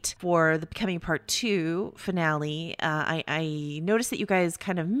update for the Becoming Part 2 finale. I noticed that you guys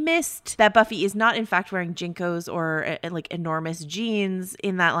kind of missed that Buffy is not in fact wearing JNCOs or like enormous jeans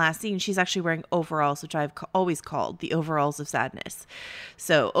in that last scene. She's actually wearing overalls, which I've always called the overalls of sadness.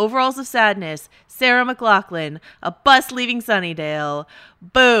 So overalls of sadness, Sarah McLachlan, a bus leaving Sunnydale.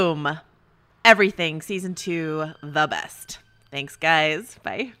 Boom. Everything. Season 2, the best. Thanks, guys.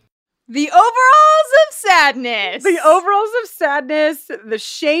 Bye. The overalls of sadness. The overalls of sadness. The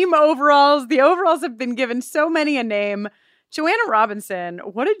shame overalls. The overalls have been given so many a name. Joanna Robinson,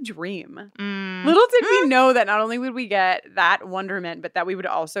 what a dream. Little did we know that not only would we get that wonderment, but that we would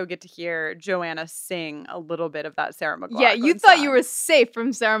also get to hear Joanna sing a little bit of that Sarah McLachlan Yeah, you thought song. you were safe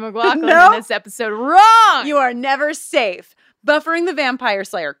from Sarah McLachlan No. in this episode. Wrong! You are never safe. Buffering the Vampire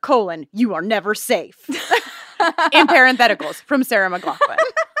Slayer, : you are never safe. In parentheticals, from Sarah McLachlan.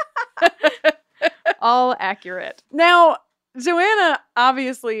 All accurate. Now, Joanna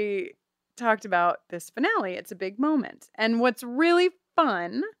obviously talked about this finale. It's a big moment. And what's really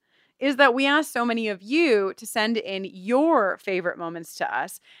fun is that we asked so many of you to send in your favorite moments to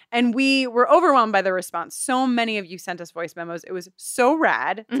us. And we were overwhelmed by the response. So many of you sent us voice memos. It was so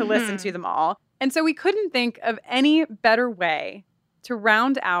rad to listen to them all. And so we couldn't think of any better way to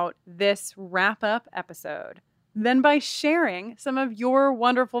round out this wrap-up episode than by sharing some of your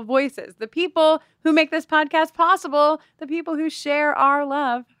wonderful voices. The people who make this podcast possible, the people who share our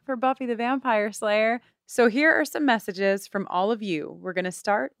love for Buffy the Vampire Slayer. So here are some messages from all of you. We're going to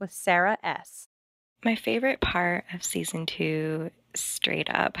start with Sarah S. My favorite part of season 2 straight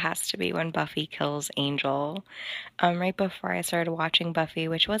up has to be when Buffy kills Angel. Right before I started watching Buffy,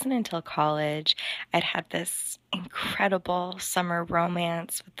 which wasn't until college, I'd had this incredible summer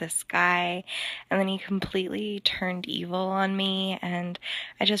romance with this guy, and then he completely turned evil on me, and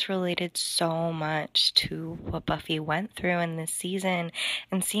I just related so much to what Buffy went through in this season,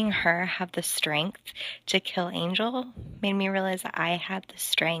 and seeing her have the strength to kill Angel made me realize that I had the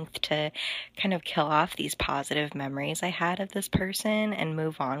strength to kind of kill off these positive memories I had of this person and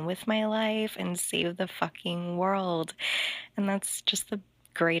move on with my life and save the fucking world. And that's just the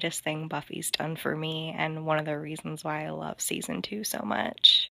greatest thing Buffy's done for me, and one of the reasons why I love season 2 so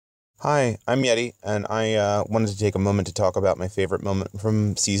much. Hi, I'm Yeti, and I wanted to take a moment to talk about my favorite moment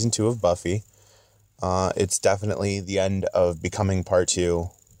from season 2 of Buffy. It's definitely the end of Becoming Part 2,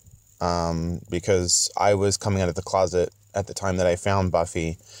 because I was coming out of the closet at the time that I found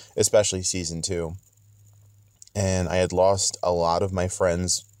Buffy, especially season 2. And I had lost a lot of my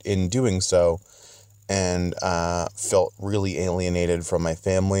friends in doing so, and felt really alienated from my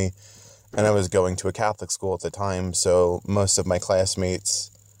family. And I was going to a Catholic school at the time, so most of my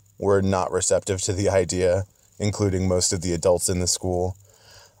classmates were not receptive to the idea, including most of the adults in the school.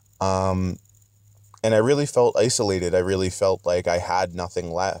 And I really felt isolated. I really felt like I had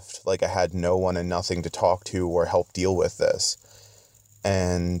nothing left, like I had no one and nothing to talk to or help deal with this.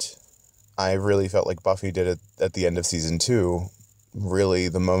 And I really felt like Buffy did it at the end of season 2. Really,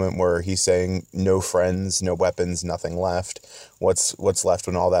 the moment where he's saying no friends, no weapons, nothing left. What's left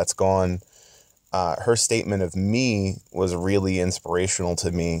when all that's gone? Her statement of me was really inspirational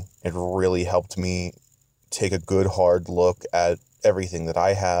to me. It really helped me take a good hard look at everything that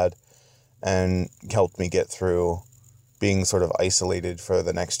I had and helped me get through being sort of isolated for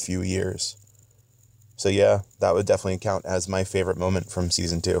the next few years. So yeah, that would definitely count as my favorite moment from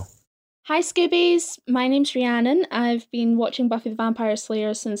season 2. Hi Scoobies, my name's Rhiannon. I've been watching Buffy the Vampire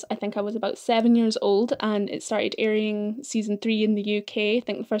Slayer since I think I was about 7 years old, and it started airing season 3 in the UK. I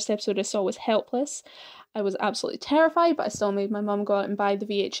think the first episode I saw was Helpless. I was absolutely terrified, but I still made my mum go out and buy the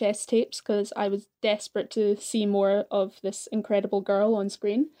VHS tapes because I was desperate to see more of this incredible girl on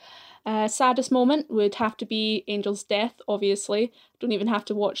screen. Saddest moment would have to be Angel's death, obviously. Don't even have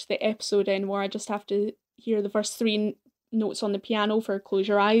to watch the episode anymore, I just have to hear the first 3 notes on the piano for Close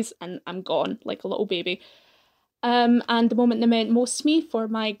Your Eyes and I'm gone like a little baby. And the moment that meant most to me for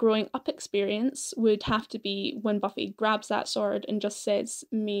my growing up experience would have to be when Buffy grabs that sword and just says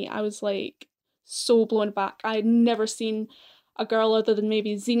me. I was like so blown back. I'd never seen a girl other than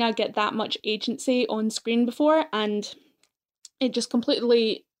maybe Xena get that much agency on screen before, and it just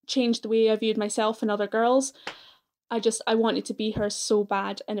completely changed the way I viewed myself and other girls. I wanted to be her so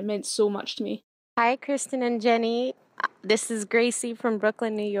bad, and it meant so much to me. Hi, Kristen and Jenny. This is Gracie from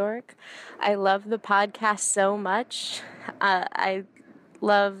Brooklyn, New York. I love the podcast so much. I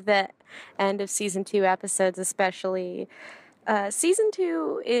love the end of season 2 episodes, especially. Season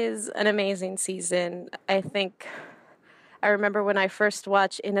 2 is an amazing season. I remember when I first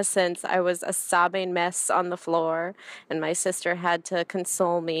watched Innocence, I was a sobbing mess on the floor, and my sister had to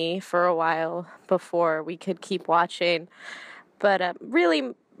console me for a while before we could keep watching. But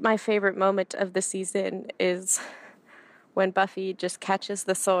really, my favorite moment of the season is when Buffy just catches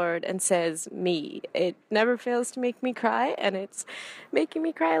the sword and says, me. It never fails to make me cry, and it's making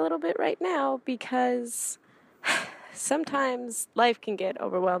me cry a little bit right now because sometimes life can get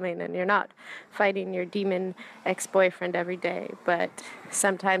overwhelming and you're not fighting your demon ex-boyfriend every day, but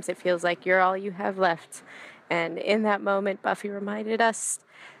sometimes it feels like you're all you have left. And in that moment, Buffy reminded us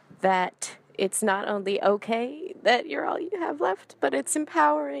that it's not only okay that you're all you have left, but it's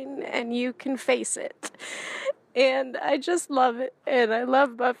empowering and you can face it. And I just love it, and I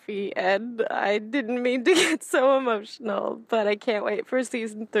love Buffy, and I didn't mean to get so emotional, but I can't wait for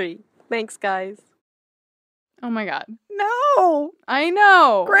season 3. Thanks, guys. Oh my god. No! I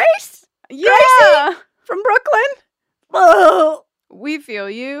know! Grace? Yeah! Gracie? From Brooklyn? Oh. We feel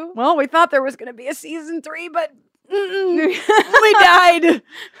you. Well, we thought there was going to be a season 3, but we died.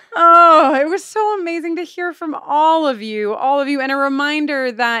 Oh, it was so amazing to hear from all of you. And a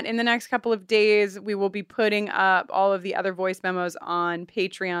reminder that in the next couple of days, we will be putting up all of the other voice memos on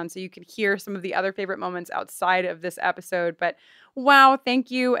Patreon so you can hear some of the other favorite moments outside of this episode. But wow, thank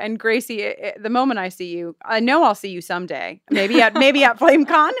you. And Gracie, the moment I see you, I know I'll see you someday. Maybe at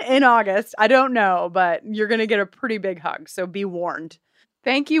FlameCon in August. I don't know, but you're going to get a pretty big hug. So be warned.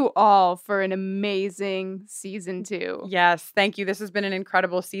 Thank you all for an amazing season 2. Yes, thank you. This has been an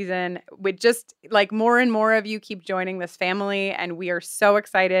incredible season. With just like more and more of you keep joining this family, and we are so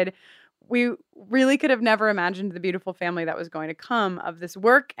excited. We really could have never imagined the beautiful family that was going to come of this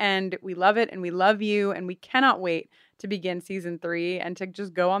work, and we love it, and we love you, and we cannot wait to begin season 3 and to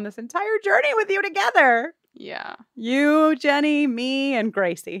just go on this entire journey with you together. Yeah. You, Jenny, me, and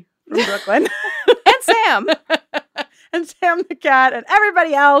Gracie from Brooklyn. And Sam. And Sam the cat and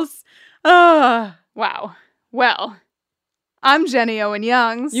everybody else. Oh, wow. Well, I'm Jenny Owen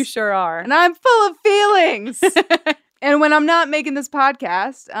Youngs. You sure are. And I'm full of feelings. And when I'm not making this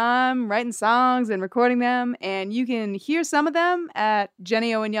podcast, I'm writing songs and recording them. And you can hear some of them at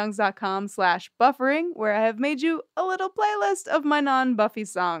jennyowenyoungs.com/buffering, where I have made you a little playlist of my non-Buffy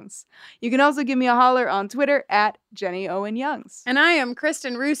songs. You can also give me a holler on Twitter at Jenny Owen Youngs. And I am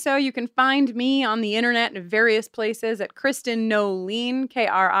Kristen Russo. You can find me on the internet in various places at Kristen Noeline,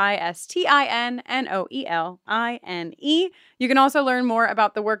 KRISTINNOELINE. You can also learn more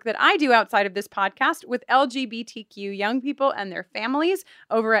about the work that I do outside of this podcast with LGBTQ young people and their families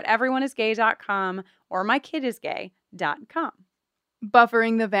over at everyoneisgay.com or mykidisgay.com.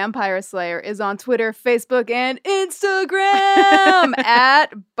 Buffering the Vampire Slayer is on Twitter, Facebook, and Instagram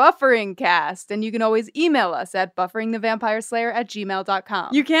at BufferingCast. And you can always email us at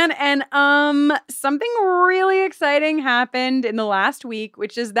bufferingthevampireslayer@gmail.com. You can. And something really exciting happened in the last week,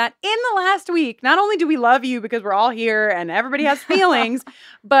 which is that in the last week, not only do we love you because we're all here and everybody has feelings,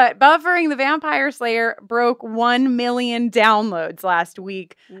 but Buffering the Vampire Slayer broke 1 million downloads last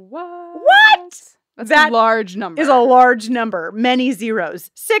week. What? That's a large number. Is a large number. Many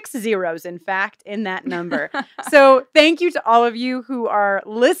zeros. 6 zeros, in fact, in that number. So thank you to all of you who are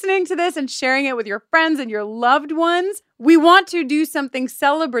listening to this and sharing it with your friends and your loved ones. We want to do something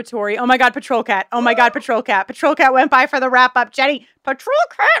celebratory. Oh my God, Patrol Cat. Oh my God, Patrol Cat. Patrol Cat went by for the wrap-up. Jenny, Patrol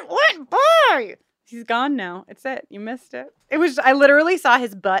Cat went by. He's gone now. It's it. You missed it. I literally saw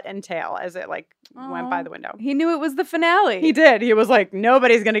his butt and tail as it went by the window. He knew it was the finale. He did. He was like,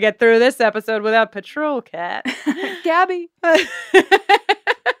 nobody's going to get through this episode without Patrol Cat. Gabby.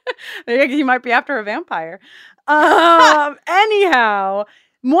 He might be after a vampire. Anyhow,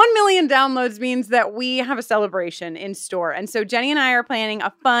 1 million downloads means that we have a celebration in store. And so Jenny and I are planning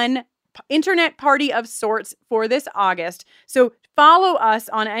a fun internet party of sorts for this August. So follow us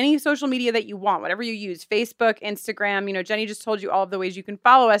on any social media that you want, whatever you use, Facebook, Instagram. You know, Jenny just told you all of the ways you can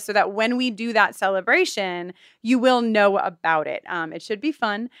follow us so that when we do that celebration, you will know about it. It should be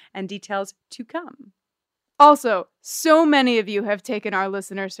fun and details to come. Also, so many of you have taken our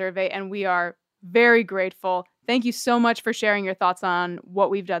listener survey and we are very grateful. Thank you so much for sharing your thoughts on what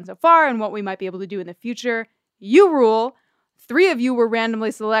we've done so far and what we might be able to do in the future. You rule. 3 of you were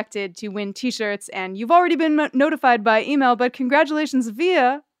randomly selected to win t-shirts, and you've already been notified by email, but congratulations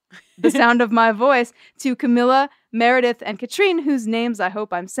via the sound of my voice to Camilla, Meredith, and Katrine, whose names I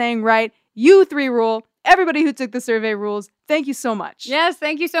hope I'm saying right. You 3 rule. Everybody who took the survey rules. Thank you so much. Yes,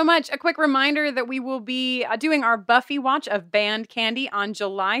 thank you so much. A quick reminder that we will be doing our Buffy watch of Band Candy on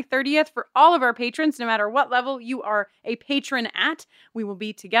July 30th for all of our patrons, no matter what level you are a patron at. We will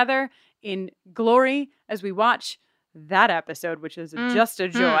be together in glory as we watch that episode, which is just a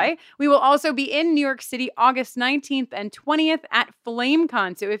joy. We will also be in New York City August 19th and 20th at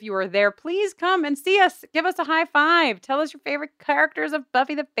FlameCon. So if you are there, please come and see us. Give us a high five. Tell us your favorite characters of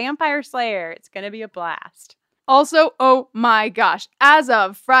Buffy the Vampire Slayer. It's going to be a blast. Also, oh my gosh, as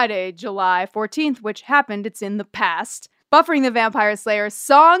of Friday, July 14th, which happened, it's in the past, Buffering the Vampire Slayer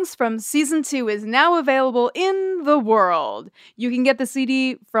Songs from Season 2 is now available in the world. You can get the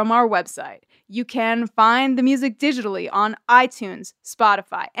CD from our website. You can find the music digitally on iTunes,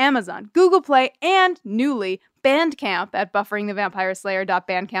 Spotify, Amazon, Google Play, and newly, Bandcamp at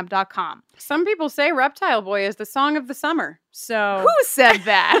bufferingthevampireslayer.bandcamp.com. Some people say Reptile Boy is the song of the summer. So who said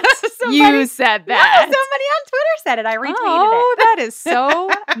that? You said that. No, somebody on Twitter said it. I retweeted it. Oh, that is so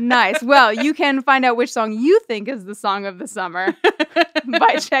nice. Well, you can find out which song you think is the song of the summer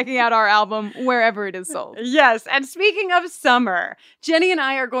by checking out our album wherever it is sold. Yes, and speaking of summer, Jenny and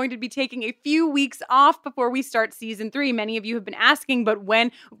I are going to be taking a few weeks off before we start season 3. Many of you have been asking, but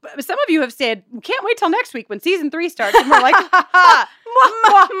when? Some of you have said, can't wait till next week when season 3 starts. And we're like,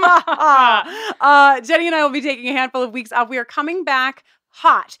 Jenny and I will be taking a handful of weeks off. We are coming back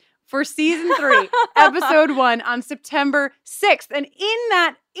hot for season 3, episode 1 on September 6th. And in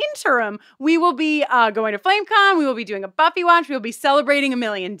that interim, we will be going to FlameCon. We will be doing a Buffy watch. We will be celebrating 1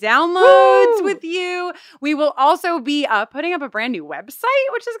 million downloads with you. We will also be putting up a brand new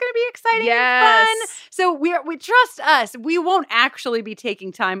website, which is going to be exciting and fun. So we trust us. We won't actually be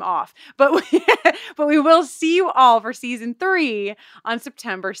taking time off, but we will see you all for season 3 on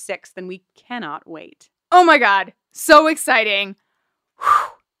September 6th, and we cannot wait. Oh my God. So exciting.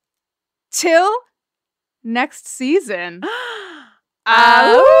 Whew. Till next season.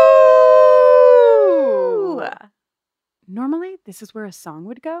 Normally, this is where a song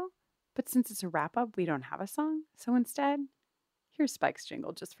would go, but since it's a wrap-up, we don't have a song. So instead, here's Spike's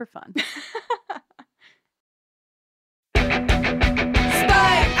jingle just for fun. Spike,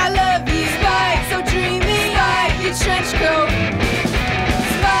 I love you. Spike, so dreamy. Spike, your trench coat.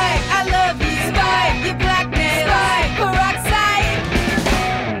 Spike, I love you. Spike, your blackmail. Spike, peroxide.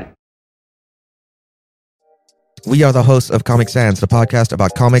 We are the hosts of Comic Sans, the podcast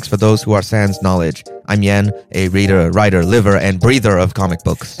about comics for those who are sans knowledge. I'm Yen, a reader, writer, liver, and breather of comic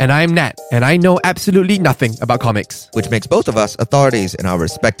books. And I'm Nat, and I know absolutely nothing about comics. Which makes both of us authorities in our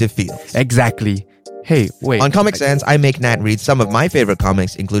respective fields. Exactly. Hey, wait. On Comic Sans, I make Nat read some of my favorite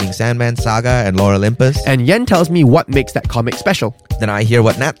comics, including Sandman, Saga, and Lore Olympus. And Yen tells me what makes that comic special. Then I hear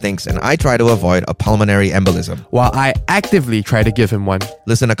what Nat thinks, and I try to avoid a pulmonary embolism. While I actively try to give him one.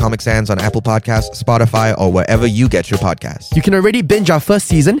 Listen to Comic Sans on Apple Podcasts, Spotify, or wherever you get your podcasts. You can already binge our first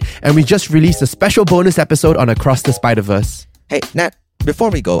season, and we just released a special bonus episode on Across the Spider-Verse. Hey, Nat, before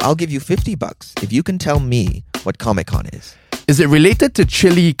we go, I'll give you $50 if you can tell me what Comic-Con is. Is it related to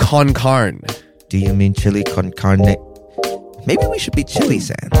chili con carne? Do you mean chili con carne? Maybe we should be Chili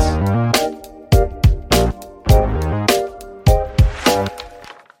Sans.